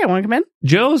is like, oh yeah, want to come in?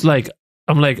 Joe's like,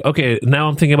 I'm like, okay, now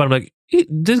I'm thinking about it, I'm like,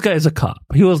 this guy is a cop.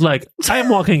 He was like, I'm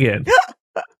walking in.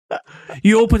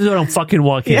 You open the door, I'm fucking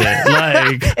walking in.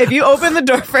 Like, If you open the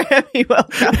door for him, he will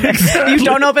come. Exactly. You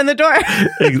don't open the door.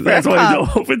 that's why you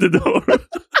don't open the door.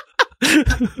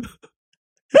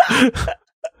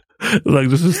 Like,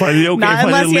 this is finally okay. Not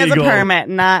finally unless he has a legal. permit.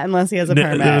 Not unless he has a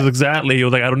permit. That was exactly. He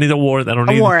was like, I don't need a warrant. I don't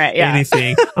A need warrant, yeah.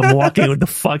 anything. I'm walking with the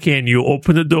fuck in. You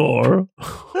open the door.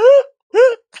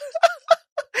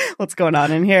 What's going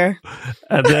on in here?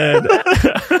 And then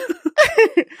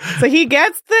So he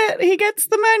gets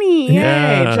the money. Yay.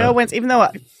 Yeah. Joe wins, even though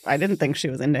I didn't think she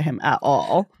was into him at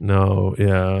all. no,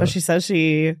 yeah. But she says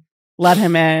she let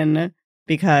him in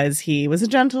because he was a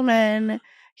gentleman.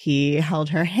 He held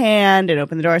her hand and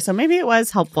opened the door. So maybe it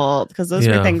was helpful because those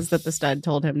were Yeah. things that the stud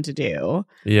told him to do,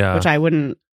 Yeah. which I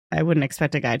wouldn't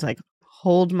expect a guy to like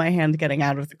hold my hand getting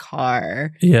out of the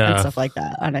car and Yeah. stuff like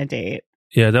that on a date.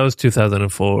 Yeah, that was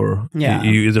 2004. Yeah.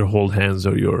 You either hold hands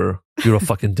or you're a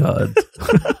fucking dud.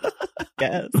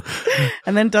 Yes.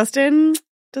 And then Dustin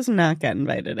does not get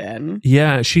invited in.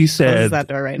 Yeah, she Closes said, that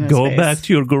door right in his go face. back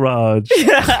to your garage.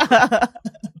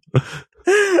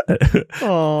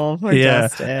 Oh, poor Yeah.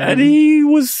 Dustin. And he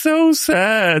was so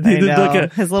sad. He I did know.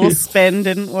 like His little spin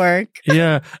didn't work.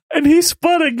 yeah. And he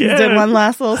spun He again. did one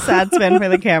last little sad spin for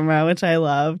the camera, which I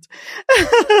loved.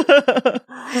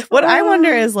 What I wonder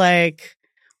is like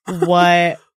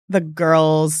what the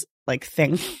girls like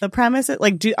think the premise is.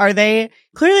 Like, are they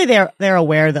clearly they're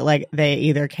aware that like they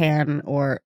either can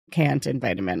or can't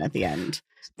invite him in at the end.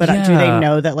 But do they Yeah.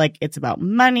 know that like it's about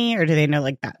money, or do they know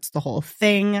like that's the whole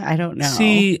thing? I don't know.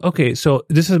 See, okay, so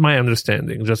this is my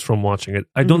understanding just from watching it.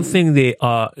 I don't Mhm. think they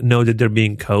know that they're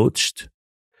being coached,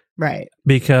 Right.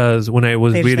 because when I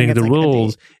was They just reading think the it's like a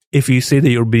rules, if you say that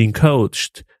you're being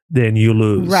coached, then you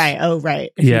lose. Right. Oh, right.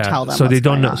 If you tell them so they what's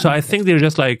don't going know. on. So I think they're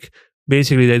just like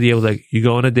basically the idea was like you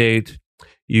go on a date,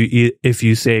 if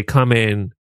you say come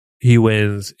in, he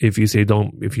wins. If you say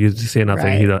don't, if you say nothing,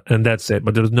 Right. he does, and that's it.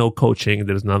 But there's no coaching.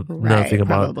 There's nothing about.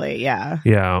 probably. Yeah.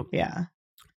 Yeah. Yeah.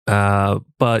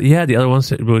 But yeah, the other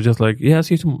ones were just like, yeah,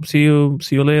 see you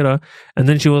later. And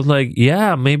then she was like,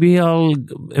 yeah, maybe I'll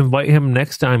invite him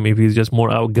next time if he's just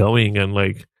more outgoing and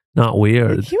like not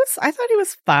weird. I thought he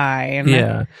was fine.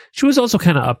 Yeah, she was also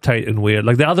kind of uptight and weird.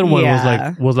 Like the other one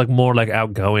Yeah. was like more like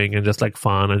outgoing and just like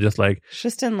fun and just like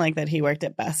Just didn't like that he worked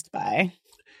at Best Buy.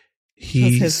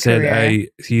 he his said. career.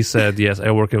 He said yes.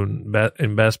 I work in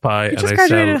Best Buy He and just I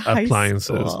graduated sell high appliances.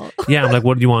 school. Yeah, I'm like,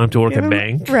 what do you want him to work Give at him-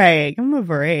 bank? Right. Give him a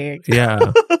break. Yeah,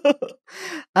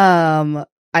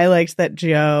 I liked that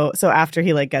Joe. So after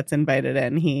he like gets invited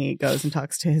in, he goes and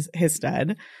talks to his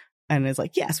stud and is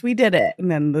like, yes, we did it. And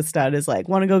then the stud is like,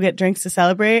 want to go get drinks to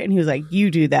celebrate? And he was like, you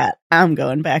do that. I'm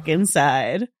going back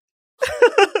inside.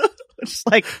 Just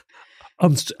like,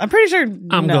 I'm pretty sure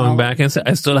I'm no. going back and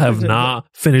I still have not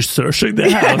finished searching the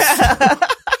house.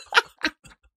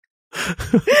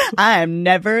 I am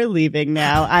never leaving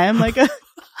now. I am like a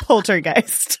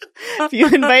poltergeist. If you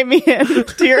invite me in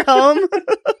to your home,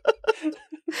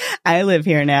 I live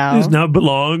here now. This now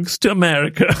belongs to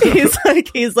America.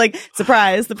 He's like,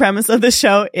 surprise, the premise of the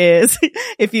show is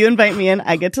if you invite me in,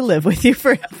 I get to live with you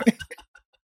forever.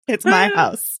 It's my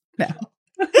house now.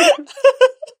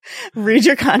 Read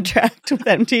your contract with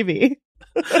MTV.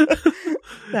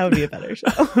 That would be a better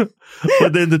show.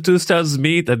 But then the two stars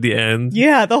meet at the end.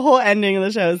 Yeah, the whole ending of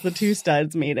the show is the two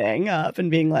studs meeting up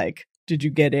and being like, did you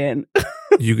get in?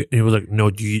 He was like, no,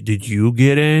 did you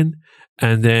get in?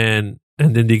 And then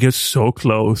they get so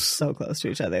close. So close to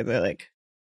each other. They're like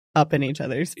up in each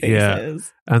other's Yeah.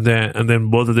 faces. And then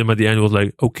both of them at the end was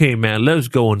like, okay, man, let's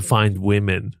go and find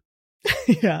women.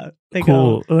 Yeah, they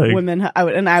Cool, go like- women. I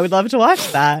would love to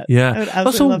watch that. Yeah. I would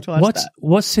absolutely love to watch that.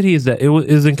 What city is that? It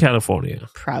is in California.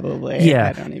 Probably. Yeah.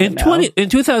 I don't even know. In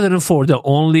 2004, the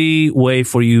only way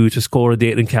for you to score a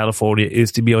date in California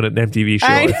is to be on an MTV show,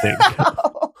 I think.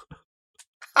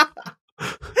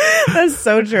 That's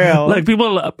so true. Like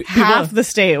people half the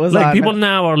state was like on people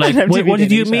now are like, an wait, MTV what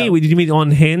did you dating meet? show. Did you meet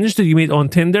on Hinge? Did you meet on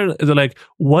Tinder? They're like,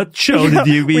 what show did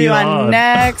you meet we on? on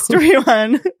Next? We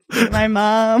on My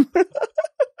Mom?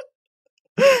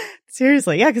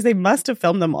 Seriously, yeah, because they must have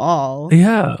filmed them all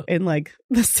Yeah. in like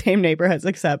the same neighborhoods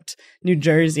except New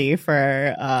Jersey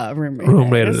for Room Raiders. Room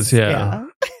Raiders, yeah.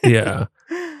 Yeah.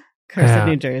 Curse Yeah. of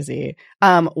New Jersey.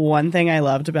 One thing I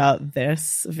loved about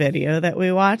this video that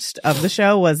we watched of the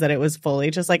show was that it was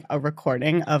fully just like a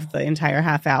recording of the entire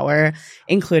half hour,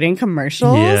 including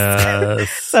commercials. Yes.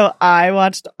 So I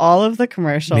watched all of the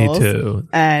commercials. Me too.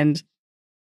 And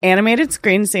animated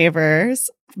screensavers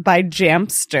by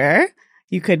Jamster.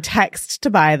 You could text to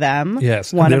buy them.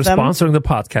 Yes. One They're of them. sponsoring the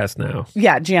podcast now.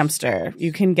 Yeah, Jamster.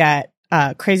 You can get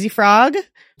Crazy Frog,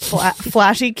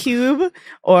 Flashy Cube,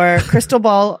 or Crystal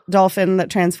Ball Dolphin that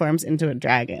transforms into a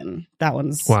dragon. That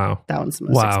one's Wow. the most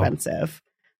Wow. expensive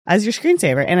as your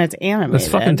screensaver, and it's animated. That's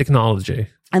fucking technology.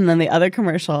 And then the other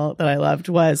commercial that I loved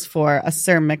was for a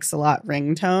Sir Mix-a-Lot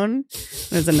ringtone.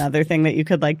 There's another thing that you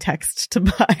could like text to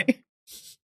buy.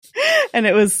 And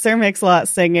it was Sir Mix-a-Lot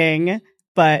singing,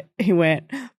 but he went,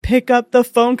 pick up the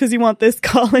phone because you want this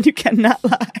call and you cannot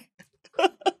lie.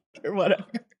 Or whatever.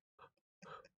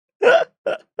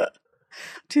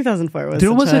 2004 was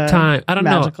There was such a time, I don't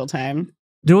know. magical time.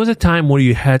 There was a time where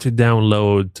you had to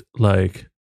download like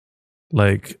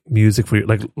music for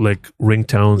like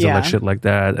ringtones and Yeah. like shit like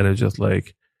that, and it's just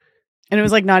like And it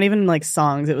was like not even like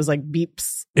songs. It was like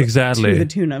beeps exactly to the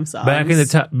tune of songs.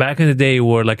 back in the day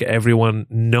where like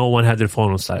no one had their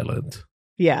phone on silent.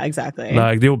 Yeah, exactly.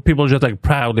 Like people just like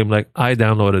proudly like, I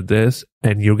downloaded this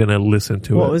and you're gonna listen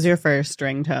to it. What was your first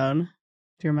ringtone?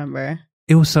 Do you remember?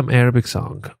 It was some Arabic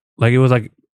song. Like it was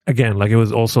like again, like it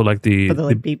was also like the For the,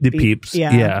 like, beep, the beep. peeps.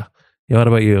 Yeah. Yeah. What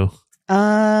about you?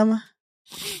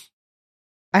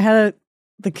 I had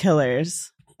the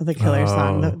Killers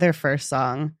song, their first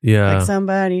song. Yeah. Like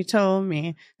somebody told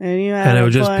me, and you had And it a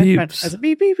was just boyfriend. beeps. I was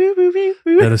beep beep beep beep beep.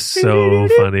 beep, That is so beep,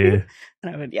 beep, funny. beep.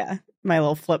 And I would, my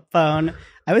little flip phone.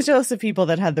 I was jealous of people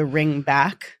that had the ring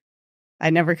back. I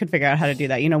never could figure out how to do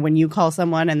that. You know, when you call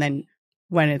someone and then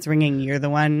when it's ringing, you're the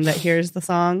one that hears the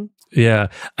song. Yeah.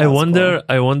 I That's wonder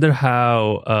cool. I wonder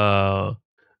how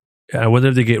I wonder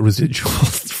if they get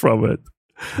residuals from it.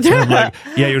 And I'm like,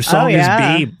 yeah, your song is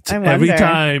beeped. I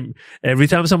wonder. Every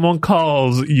time someone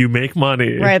calls, you make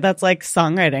money. Right, that's like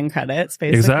songwriting credits,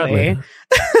 basically.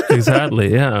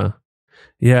 Exactly. Yeah.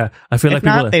 Yeah. I feel If like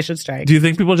people not, they should strike. do you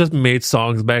think people just made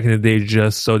songs back in the day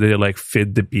just so they like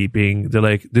fit the beeping? They're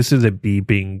like, this is a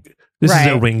beeping. This is a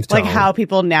ringtone. Like how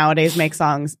people nowadays make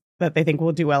songs that they think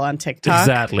will do well on TikTok.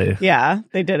 Exactly. Yeah,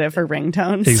 they did it for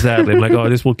ringtones. Exactly. I'm like, oh,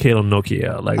 this will kill on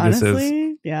Nokia. Like Honestly, this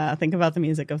is yeah, think about the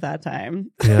music of that time.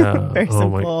 yeah. Very Oh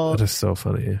my, simple that is so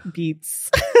funny.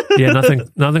 beats. Yeah,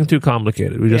 nothing too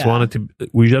complicated. We just Yeah.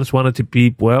 wanted to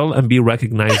beep well and be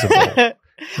recognizable.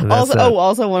 And that's that.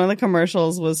 Also one of the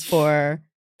commercials was for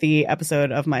the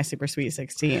episode of My Super Sweet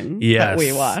 16 that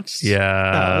we watched. Yeah.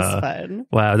 That was fun.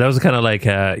 Wow, that was kind of like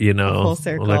Full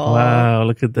circle. like wow,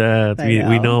 look at that. I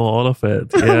We know. know all of it.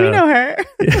 Yeah. We know her.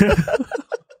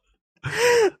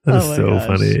 That is Oh my so gosh.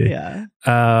 funny.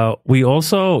 Yeah. We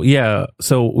also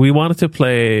so we wanted to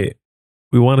play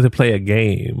a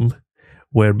game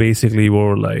where basically we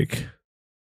were like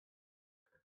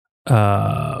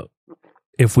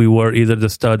if we were either the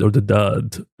stud or the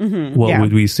dud, Mhm. what Yeah.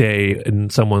 would we say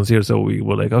in someone's ear? So we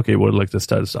were like, okay, we're like the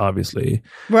studs, obviously.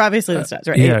 We're obviously the studs,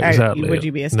 right? Yeah, Are- exactly. Would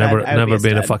you be a stud? I would Never be a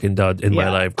been a stud. fucking dud in my Yeah.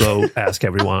 life. Go ask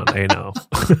everyone. I know.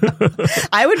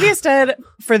 I would be a stud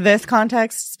for this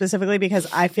context specifically because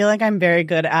I feel like I'm very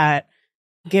good at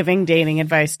giving dating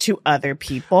advice to other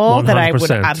people that I would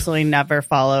 100%. absolutely never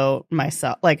follow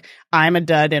myself. Like I'm a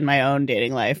dud in my own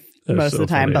dating life That's most so of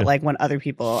the time, funny. but like when other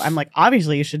people, I'm like,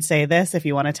 obviously you should say this if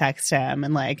you want to text him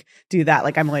and like do that.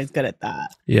 Like I'm always good at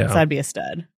that. Yeah. So I'd be a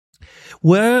stud.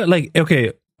 Well, like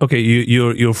okay,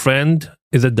 your friend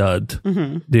is a dud.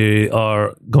 Hmm. They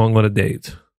are going on a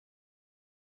date.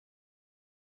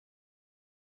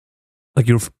 Like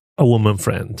you're a woman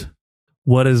friend.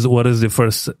 What is the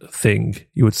first thing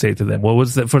you would say to them? What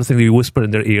was the first thing that you whisper in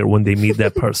their ear when they meet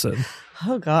that person?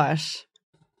 Oh gosh.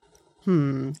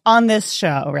 On this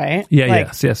show, right? Yeah,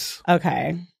 Like, yes.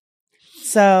 Okay.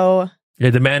 So Yeah,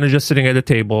 the man is just sitting at the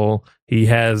table. He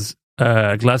has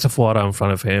a glass of water in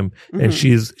front of him, and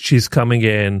she's coming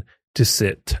in to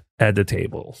sit at the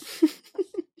table.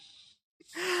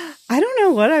 I don't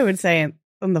know what I would say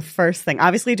on the first thing.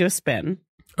 Obviously, do a spin.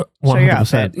 Show your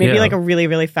outfit. Maybe like a really,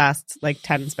 really fast, like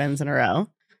 10 spins in a row,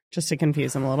 just to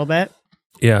confuse him a little bit.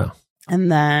 Yeah.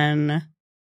 And then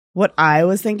what I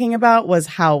was thinking about was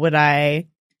how would I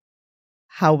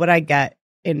get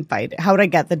invited? How would I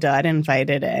get the dud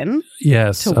invited in?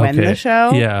 Yes. To win the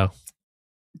show? Yeah.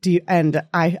 And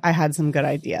I had some good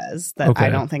ideas that I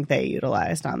don't think they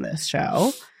utilized on this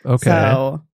show. Okay.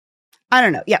 So I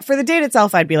don't know. Yeah, for the date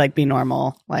itself, I'd be like, be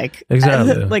normal. Like,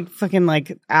 exactly. Like, fucking,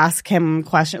 like, ask him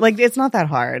questions. Like, it's not that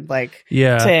hard. Like,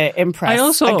 to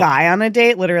impress a guy on a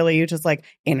date. Literally, you just, like,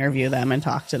 interview them and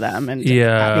talk to them and be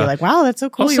like, wow, that's so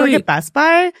cool. Also, you work at Best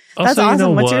Buy? That's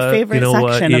awesome. What's your favorite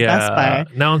section of Best Buy?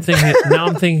 Now I'm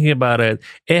thinking about it.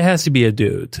 It has to be a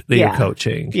dude that you're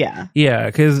coaching. Yeah. Yeah,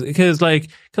 because it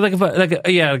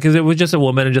was just a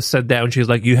woman and just sat down. She's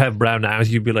like, you have brown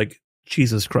eyes. You'd be like,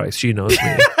 Jesus Christ, she knows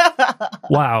me.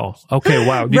 Wow. Okay.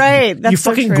 Wow. Right. You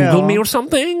fucking so Google me or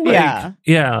something? Like,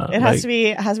 yeah. It has to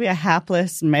be a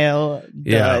hapless male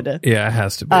dud. Yeah, it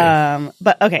has to be.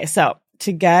 But okay, so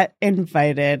to get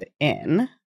invited in,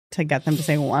 to get them to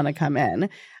say want to come in,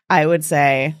 I would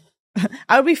say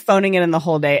I would be phoning it in the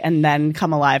whole day and then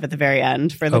come alive at the very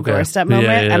end for the doorstep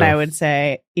moment. Yeah. And I would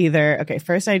say either,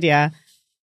 first idea,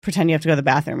 pretend you have to go to the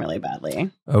bathroom really badly.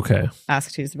 Okay.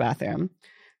 Ask to use the bathroom.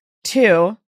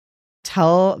 2,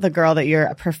 tell the girl that you're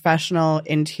a professional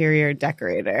interior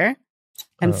decorator.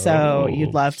 And so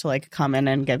you'd love to like come in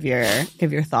and give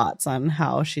your thoughts on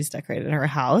how she's decorated her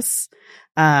house.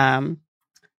 Or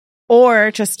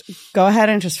just go ahead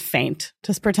and just faint.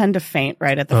 Just pretend to faint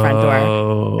right at the front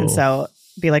door. And so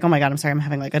be like, oh my God, I'm sorry, I'm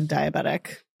having like a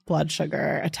diabetic blood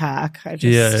sugar attack. I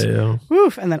just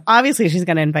woof. And then obviously she's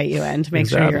gonna invite you in to make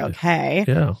sure you're okay.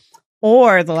 Yeah.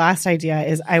 Or the last idea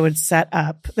is I would set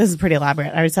up, this is pretty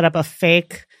elaborate, I would set up a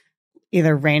fake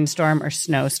either rainstorm or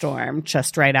snowstorm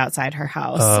just right outside her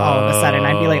house. All of a sudden,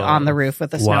 I'd be like on the roof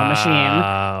with a snow machine.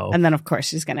 And then, of course,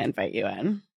 she's going to invite you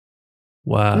in.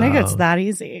 Wow. I think it's that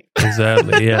easy.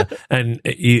 Exactly, yeah. And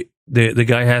the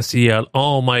guy has to yell,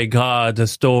 oh my God, the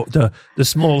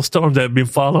small storm that had been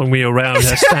following me around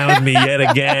has found me yet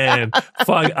again.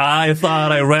 Fuck, I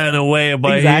thought I ran away,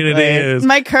 but here it is.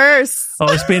 My curse.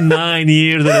 Oh, it's been 9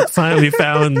 years that it finally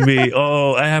found me.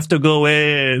 Oh, I have to go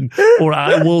in or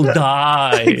I will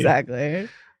die. Exactly.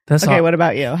 Okay, what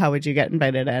about you? How would you get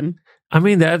invited in? I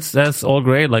mean, that's all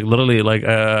great. Like literally, like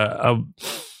I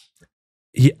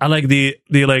like the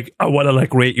like I want to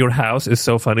like rate your house is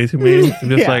so funny to me. I'm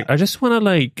just like I just want to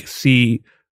like see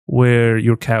where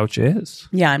your couch is.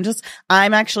 Yeah,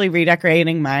 I'm actually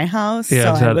redecorating my house, so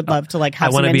I would love to like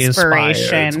have some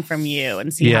inspiration from you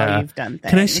and see how you've done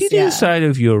things. Can I see the inside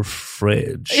of your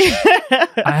fridge?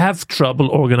 I have trouble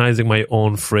organizing my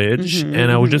own fridge, and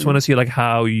I would just want to see like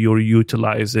how you're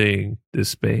utilizing this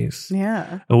space.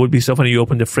 Yeah, it would be so funny. You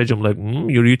open the fridge, I'm like,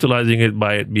 you're utilizing it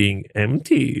by it being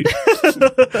empty.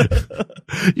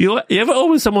 You ever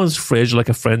open someone's fridge, like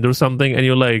a friend or something, and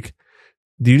you're like,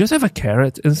 do you just have a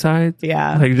carrot inside?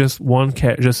 Yeah. Like just one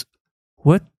carrot. Just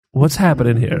what's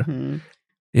happening here?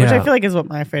 Yeah. Which I feel like is what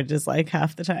my fridge is like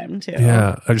half the time too.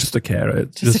 Yeah. Just a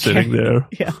carrot. Just sitting there.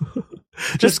 Yeah.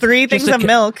 just 3 things of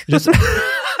milk. Just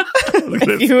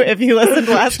if you listened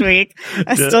last week,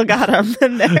 I still got them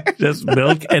in there. Just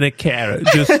milk and a carrot.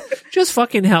 Just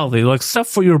fucking healthy. Like stuff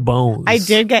for your bones. I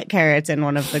did get carrots in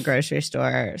one of the grocery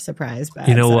store surprise bags.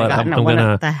 You know what? I'm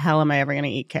gonna. The hell am I ever gonna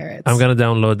eat carrots? I'm gonna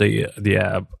download the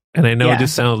app. And I know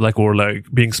this sounds like we're like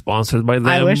being sponsored by them.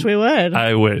 I wish we would.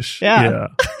 I wish. Yeah.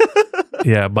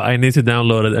 Yeah, but I need to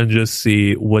download it and just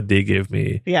see what they give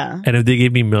me. Yeah. And if they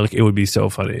give me milk, it would be so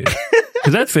funny.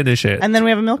 Because I'd finish it. And then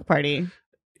we have a milk party.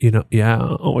 You know, yeah.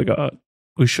 Oh my God.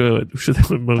 We should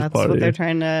have a milk party. That's what they're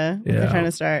trying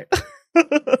to start.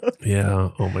 Yeah.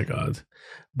 Oh my God.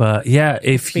 But yeah,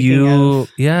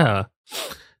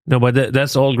 no, but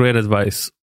that's all great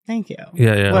advice. Thank you.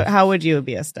 Yeah. How would you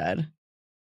be a stud?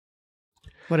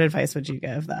 What advice would you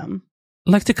give them?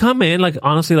 Like to come in, like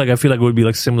honestly, like I feel like it would be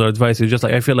like similar advice. It's just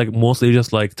like I feel like mostly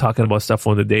just like talking about stuff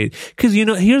on the date. Because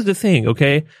here's the thing,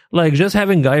 okay? Like just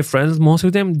having guy friends, most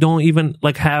of them don't even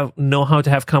like know how to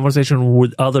have conversation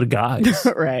with other guys.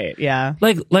 Right? Yeah.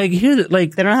 Like here's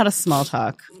like they don't know how to small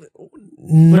talk.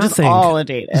 Nothing. Which is all a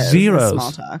date is. Zeros.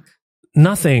 Small talk.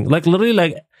 Nothing. Like literally,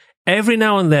 like every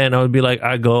now and then I would be like,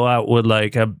 I go out with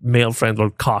like a male friend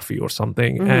or coffee or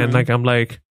something, and like I'm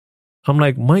like,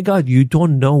 my God, you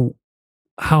don't know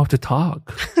how to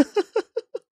talk.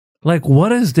 Like,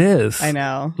 what is this? I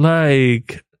know. I'm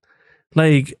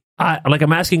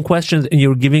asking questions and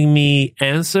you're giving me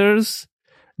answers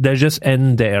that just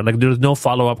end there. Like, there's no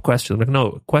follow-up question. Like,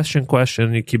 no, question,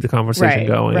 you keep the conversation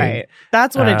going. Right.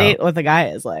 That's what a date with a guy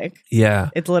is like. Yeah.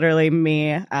 It's literally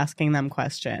me asking them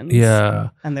questions. Yeah.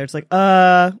 And they're just like,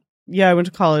 yeah, I went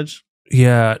to college.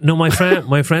 Yeah. No, my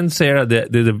friend Sarah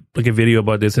did like a video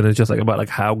about this, and it's just like about like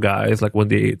how guys, like when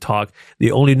they talk,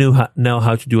 they only know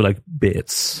how to do like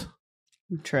bits.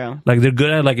 True. Like they're good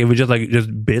at like, if it's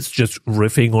just bits, just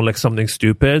riffing on like something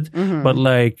stupid, but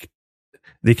like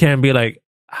they can't be like,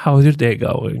 how's your day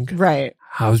going? Right.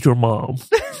 How's your mom?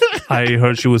 I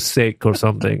heard she was sick or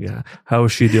something. How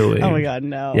is she doing? Oh my God,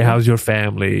 no. Yeah, how's your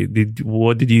family?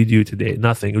 What did you do today?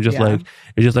 Nothing. It was just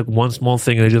like one small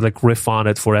thing, and they just like riff on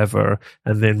it forever,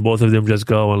 and then both of them just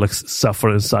go and like suffer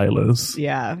in silence.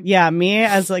 Yeah. Yeah. Me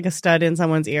as like a stud in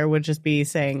someone's ear would just be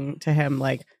saying to him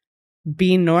like,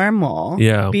 be normal.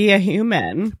 Yeah. Be a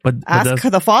human. But ask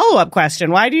the follow-up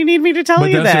question. Why do you need me to tell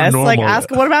you this? Like,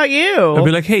 ask, what about you? I'll be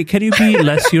like, hey, can you be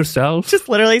less yourself? Just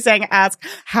literally saying, ask,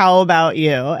 how about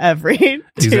you? Every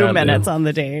 2 minutes on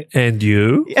the date. And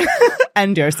you?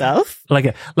 And yourself?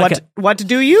 What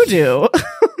do you do?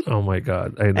 Oh my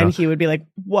God. I know. And he would be like,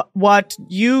 what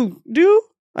you do?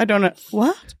 I don't know.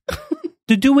 What?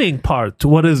 The doing part,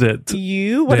 what is it?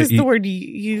 What does the word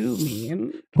you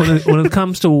mean? When it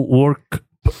comes to work,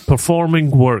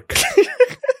 performing work,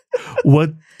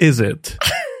 what is it?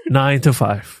 9 to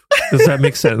 5. Does that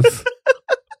make sense?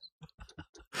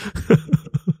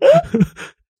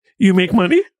 You make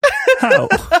money? How?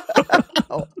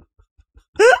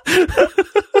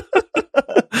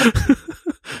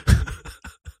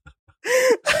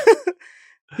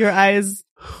 Your eyes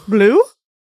blue?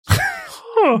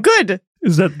 Good.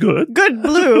 Is that good? Good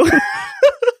blue.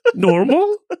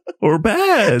 Normal or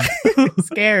bad?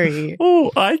 Scary.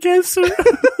 Oh, eye cancer.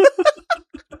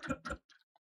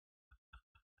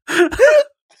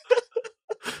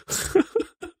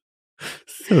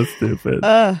 So stupid.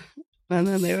 And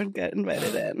then they would get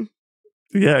invited in.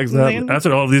 Yeah, exactly.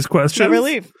 Answer all these questions. Never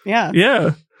leave. Yeah.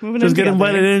 Yeah. Just get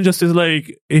invited in just to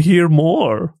like hear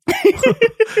more.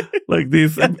 Like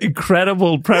these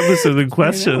incredible premises and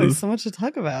questions. There's so much to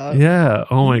talk about. Yeah.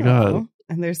 Oh my God.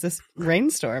 And there's this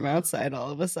rainstorm outside all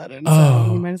of a sudden.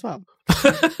 So you might as well.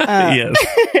 Yes.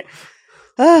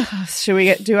 Should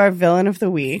we do our villain of the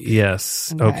week?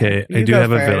 Yes. Okay. I do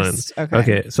have first. a villain.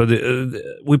 Okay. So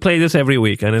we play this every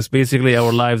week, and it's basically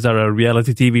our lives are a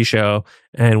reality TV show,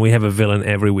 and we have a villain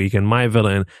every week. And my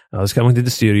villain, I was coming to the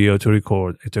studio to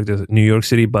record. I took the New York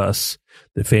City bus,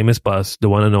 the famous bus, the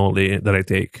one and only that I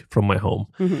take from my home.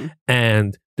 Mm-hmm.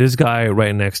 And this guy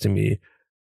right next to me,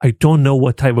 I don't know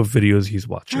what type of videos he's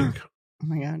watching. Oh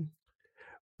my God.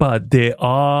 But they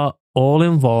are all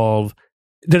involved.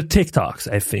 They're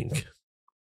TikToks, I think.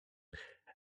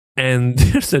 And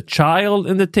there's a child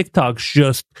in the TikToks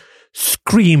just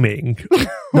screaming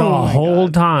the whole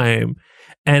time.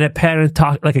 And a parent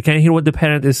like I can't hear what the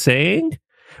parent is saying,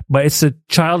 but it's a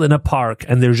child in a park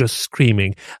and they're just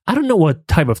screaming. I don't know what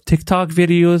type of TikTok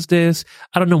video is this.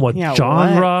 I don't know what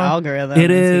genre what algorithm it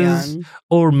is.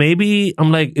 Or maybe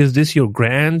I'm like, is this your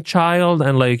grandchild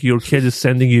and like your kid is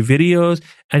sending you videos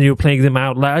and you're playing them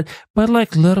out loud? But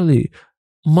like literally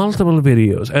multiple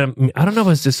videos. And I don't know if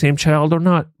it's the same child or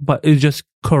not, but it's just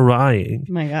crying,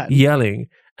 oh my God, yelling.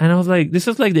 And I was like, this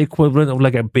is like the equivalent of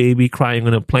like a baby crying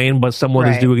on a plane, but someone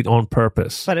is doing it on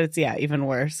purpose. But it's, even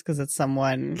worse because it's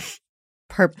someone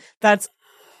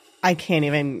I can't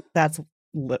even, that's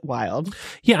wild.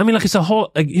 Yeah, I mean, like it's a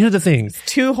whole, like, you know the thing. It's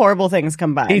two horrible things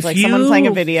combined. If like someone playing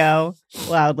a video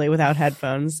loudly without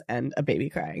headphones and a baby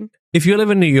crying. If you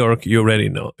live in New York, you already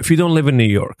know. If you don't live in New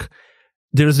York,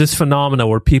 there's this phenomena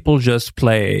where people just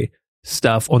play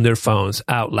stuff on their phones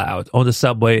out loud on the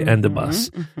subway and the bus.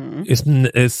 Mm-hmm.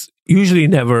 It's usually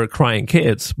never crying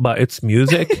kids, but it's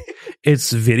music,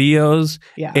 it's videos.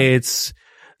 Yeah. It's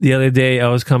the other day I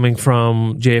was coming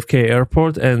from JFK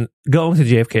Airport and going to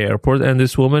JFK Airport, and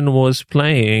this woman was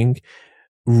playing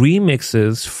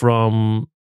remixes from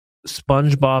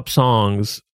SpongeBob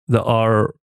songs that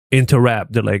are into rap.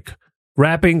 They're like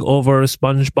rapping over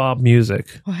SpongeBob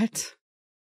music. What?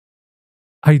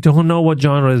 I don't know what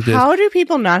genre is this. How do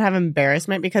people not have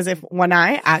embarrassment? Because when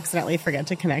I accidentally forget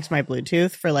to connect my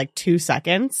Bluetooth for like 2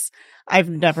 seconds, I've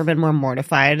never been more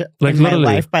mortified like, in literally.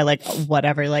 my life by like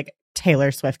whatever like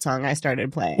Taylor Swift song I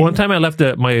started playing. One time I left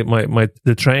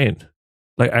the train.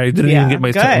 Like I didn't even get my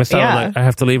stuff. Like, I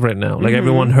have to leave right now. Like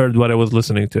everyone heard what I was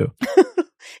listening to.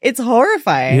 It's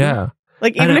horrifying. Yeah.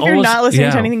 Like even if you're not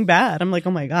listening to anything bad, I'm like,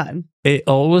 oh my God. It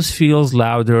always feels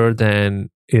louder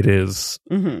than it is,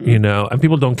 Mhm. you know, and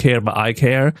people don't care, but I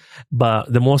care.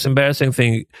 But the most embarrassing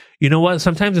thing, you know what?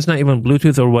 Sometimes it's not even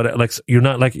Bluetooth or what, like, you're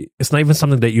not like, it's not even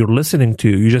something that you're listening to.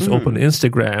 You just open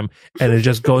Instagram and it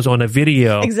just goes on a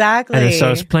video. Exactly. And it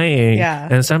starts playing. Yeah.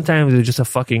 And sometimes it's just a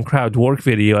fucking crowd work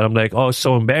video. And I'm like, oh, it's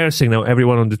so embarrassing. Now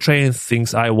everyone on the train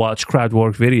thinks I watch crowd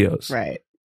work videos. Right.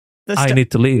 I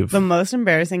need to leave. The most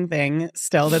embarrassing thing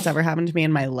still that's ever happened to me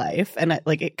in my life, and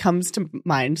it comes to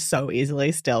mind so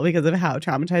easily still because of how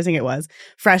traumatizing it was.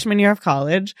 Freshman year of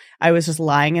college, I was just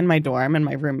lying in my dorm and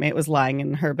my roommate was lying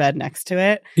in her bed next to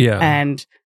it. Yeah. And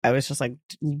I was just like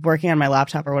working on my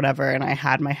laptop or whatever, and I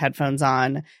had my headphones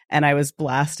on and I was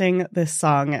blasting this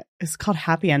song. It's called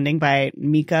Happy Ending by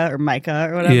Mika or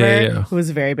whatever, Yeah. who was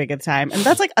very big at the time. And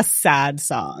that's like a sad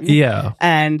song. Yeah.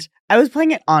 And I was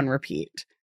playing it on repeat.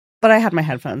 But I had my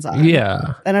headphones on.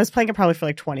 Yeah. And I was playing it probably for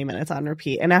like 20 minutes on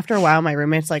repeat. And after a while, my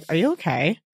roommate's like, are you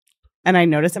okay? And I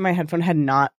noticed that my headphone had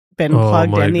not been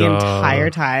plugged in the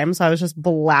entire time. So I was just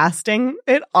blasting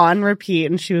it on repeat.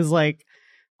 And she was like,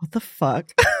 what the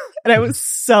fuck? And I was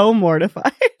so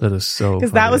mortified. That is so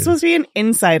Because that was supposed to be an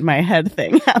inside my head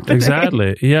thing happening.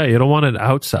 Exactly. Yeah. You don't want it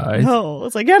outside. No.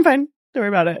 It's like, yeah, I'm fine. Don't worry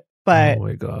about it. But oh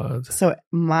my God. So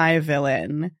my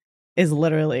villain is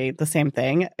literally the same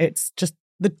thing. It's just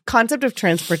the concept of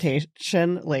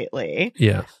transportation lately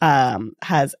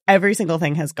has every single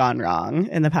thing has gone wrong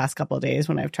in the past couple of days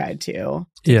when I've tried to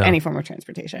take any form of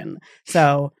transportation.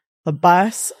 So the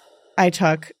bus I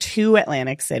took to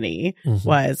Atlantic City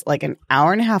was like an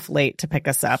hour and a half late to pick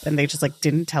us up, and they just like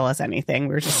didn't tell us anything.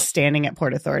 We were just standing at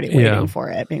Port Authority waiting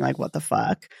for it, being like, what the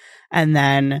fuck? And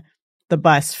then the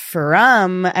bus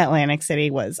from Atlantic City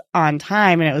was on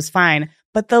time and it was fine.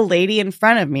 But the lady in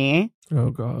front of me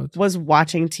was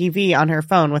watching TV on her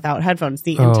phone without headphones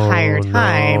the entire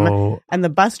time. No. And the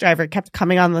bus driver kept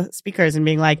coming on the speakers and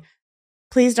being like,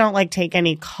 please don't like take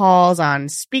any calls on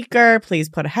speaker. Please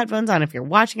put headphones on if you're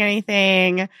watching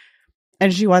anything.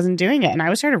 And she wasn't doing it. And I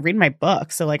was trying to read my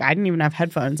book. So like I didn't even have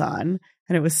headphones on.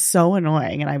 And it was so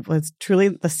annoying. And I was truly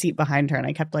the seat behind her. And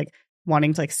I kept like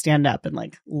wanting to like stand up and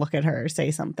like look at her or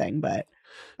say something. But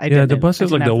the bus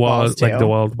is like the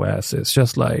Wild West. It's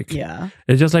just like,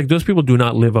 it's just like those people do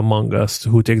not live among us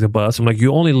who take the bus. I'm like,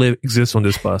 you only exist on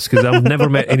this bus because I've never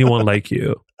met anyone like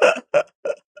you.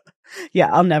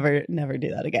 Yeah, I'll never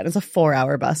do that again. It's a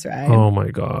 4-hour bus ride. Oh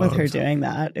my God. With her doing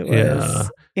that. It was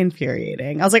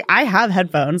infuriating. I was like, I have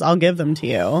headphones. I'll give them to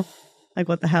you. Like,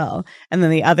 what the hell? And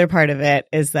then the other part of it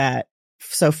is that,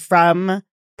 so from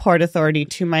Port Authority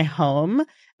to my home,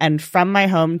 and from my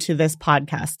home to this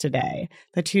podcast today,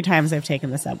 the 2 times I've taken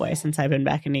the subway since I've been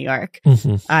back in New York,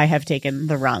 I have taken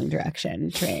the wrong direction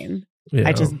train. Yeah.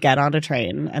 I just get on a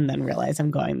train and then realize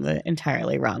I'm going the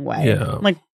entirely wrong way. Yeah. I'm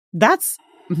like,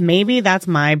 maybe that's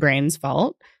my brain's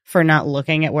fault for not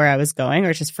looking at where I was going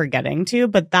or just forgetting to,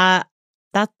 but that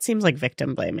seems like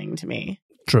victim blaming to me.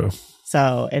 True.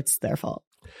 So it's their fault.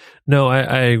 No, I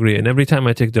agree. And every time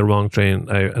I take the wrong train,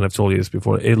 and I've told you this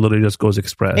before, it literally just goes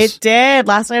express. It did.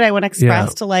 Last night I went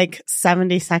express to like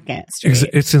 72nd Street.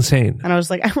 It's insane. And I was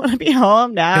like, I want to be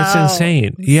home now. It's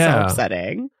insane. Yeah. So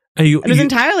upsetting. And it was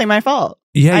entirely my fault.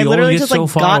 Yeah, I literally just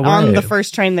like got away. on the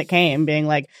first train that came being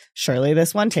like, surely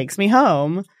this one takes me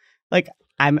home. Like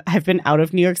I've been out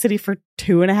of New York City for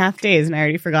 2.5 days and I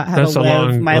already forgot how to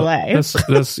live my life.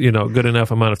 That's good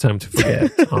enough amount of time to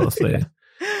forget, honestly.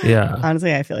 Yeah.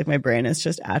 Honestly, I feel like my brain is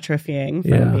just atrophying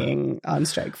from being on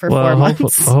strike for 4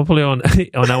 months. Hopefully on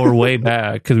our way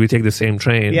back, because we take the same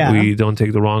train, we don't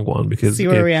take the wrong one. Because see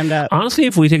where we end up. Honestly,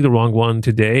 if we take the wrong one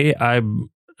today,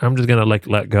 I'm just gonna like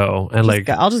let go and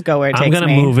I'll just go where it takes me. I'm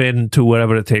gonna move into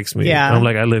wherever it takes me. Yeah. I'm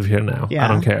like, I live here now. Yeah. I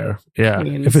don't care. Yeah.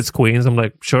 Queens. If it's Queens, I'm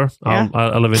like, sure.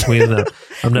 I live in Queens now.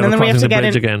 I'm never crossing the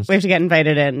bridge again. We have to get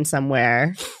invited in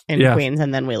somewhere in Queens,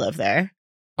 and then we live there.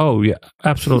 Oh yeah,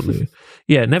 absolutely.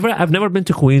 Yeah, I've never been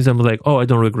to Queens. I'm like, oh, I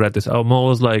don't regret this. I'm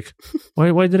always like,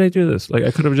 why did I do this? Like,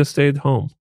 I could have just stayed home.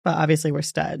 But obviously, we're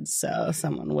studs, so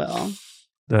someone will.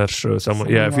 That's true.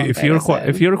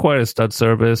 If you require a stud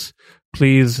service,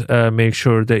 please make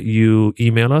sure that you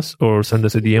email us or send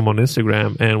us a DM on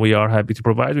Instagram, and we are happy to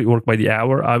provide. We work by the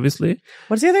hour, obviously.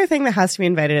 What's the other thing that has to be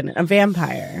invited in? A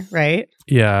vampire, right?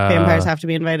 Yeah, vampires have to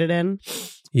be invited in.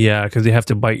 Yeah, because they have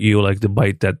to bite you, like the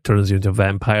bite that turns you into a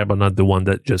vampire, but not the one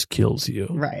that just kills you.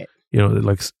 Right. You know,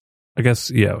 like, I guess,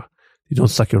 you don't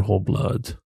suck your whole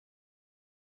blood.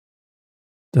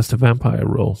 That's the vampire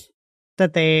rule.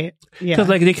 That they, because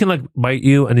like they can like bite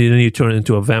you and then you turn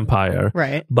into a vampire.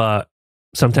 Right. But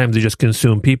sometimes they just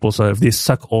consume people. So if they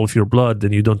suck all of your blood,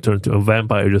 then you don't turn into a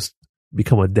vampire, you just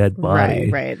become a dead body.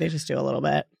 Right. They just do a little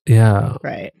bit. Yeah.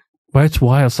 Right. But it's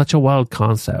wild, such a wild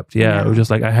concept. Yeah, it was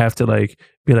just like, I have to like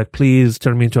be like, please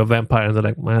turn me into a vampire. And they're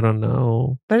like, I don't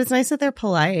know. But it's nice that they're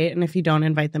polite, and if you don't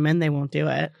invite them in, they won't do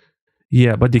it.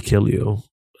 Yeah, but they kill you.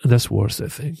 And that's worse, I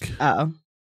think. Oh.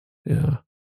 Yeah.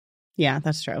 Yeah,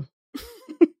 that's true.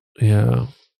 Yeah.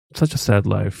 Such a sad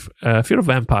life. If you're a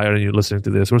vampire and you're listening to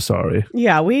this, we're sorry.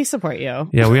 Yeah, we support you.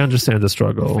 Yeah, we understand the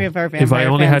struggle. We have our vampire if I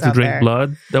only had fans to out drink there.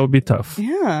 blood, that would be tough.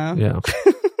 Yeah. Yeah.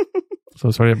 So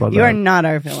sorry about You that. are not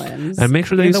our villains. And make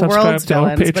sure that You're you the subscribe world's to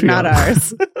our villains, Patreon. but not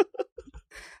ours.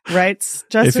 Rights,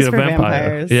 justice if you're for a vampire.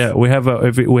 vampires. Yeah, we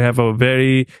have a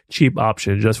very cheap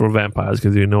option just for vampires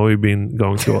because we've been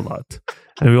going through a lot.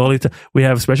 And we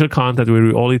have special content where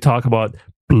we only talk about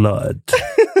blood.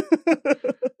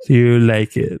 So you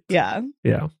like it. Yeah.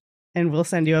 Yeah. And we'll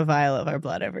send you a vial of our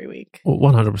blood every week.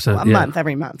 100%. Month,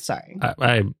 every month, sorry.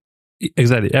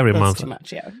 Exactly, every That's month. too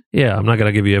much, yeah. Yeah, I'm not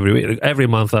gonna give you every week. Every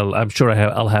month, I'm sure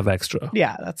I'll have extra.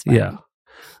 Yeah, that's fine. Yeah.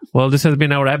 Well, this has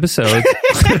been our episode.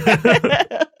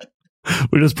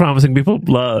 We're just promising people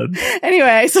blood.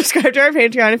 Anyway, subscribe to our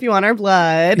Patreon if you want our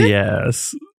blood.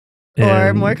 Yes. Or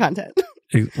And- more content.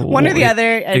 One or the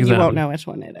other, and Exactly. you won't know which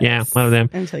one it is. Yeah, one of them.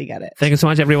 Until you get it. Thank you so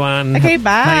much, everyone. Okay,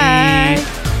 bye.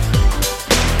 Bye.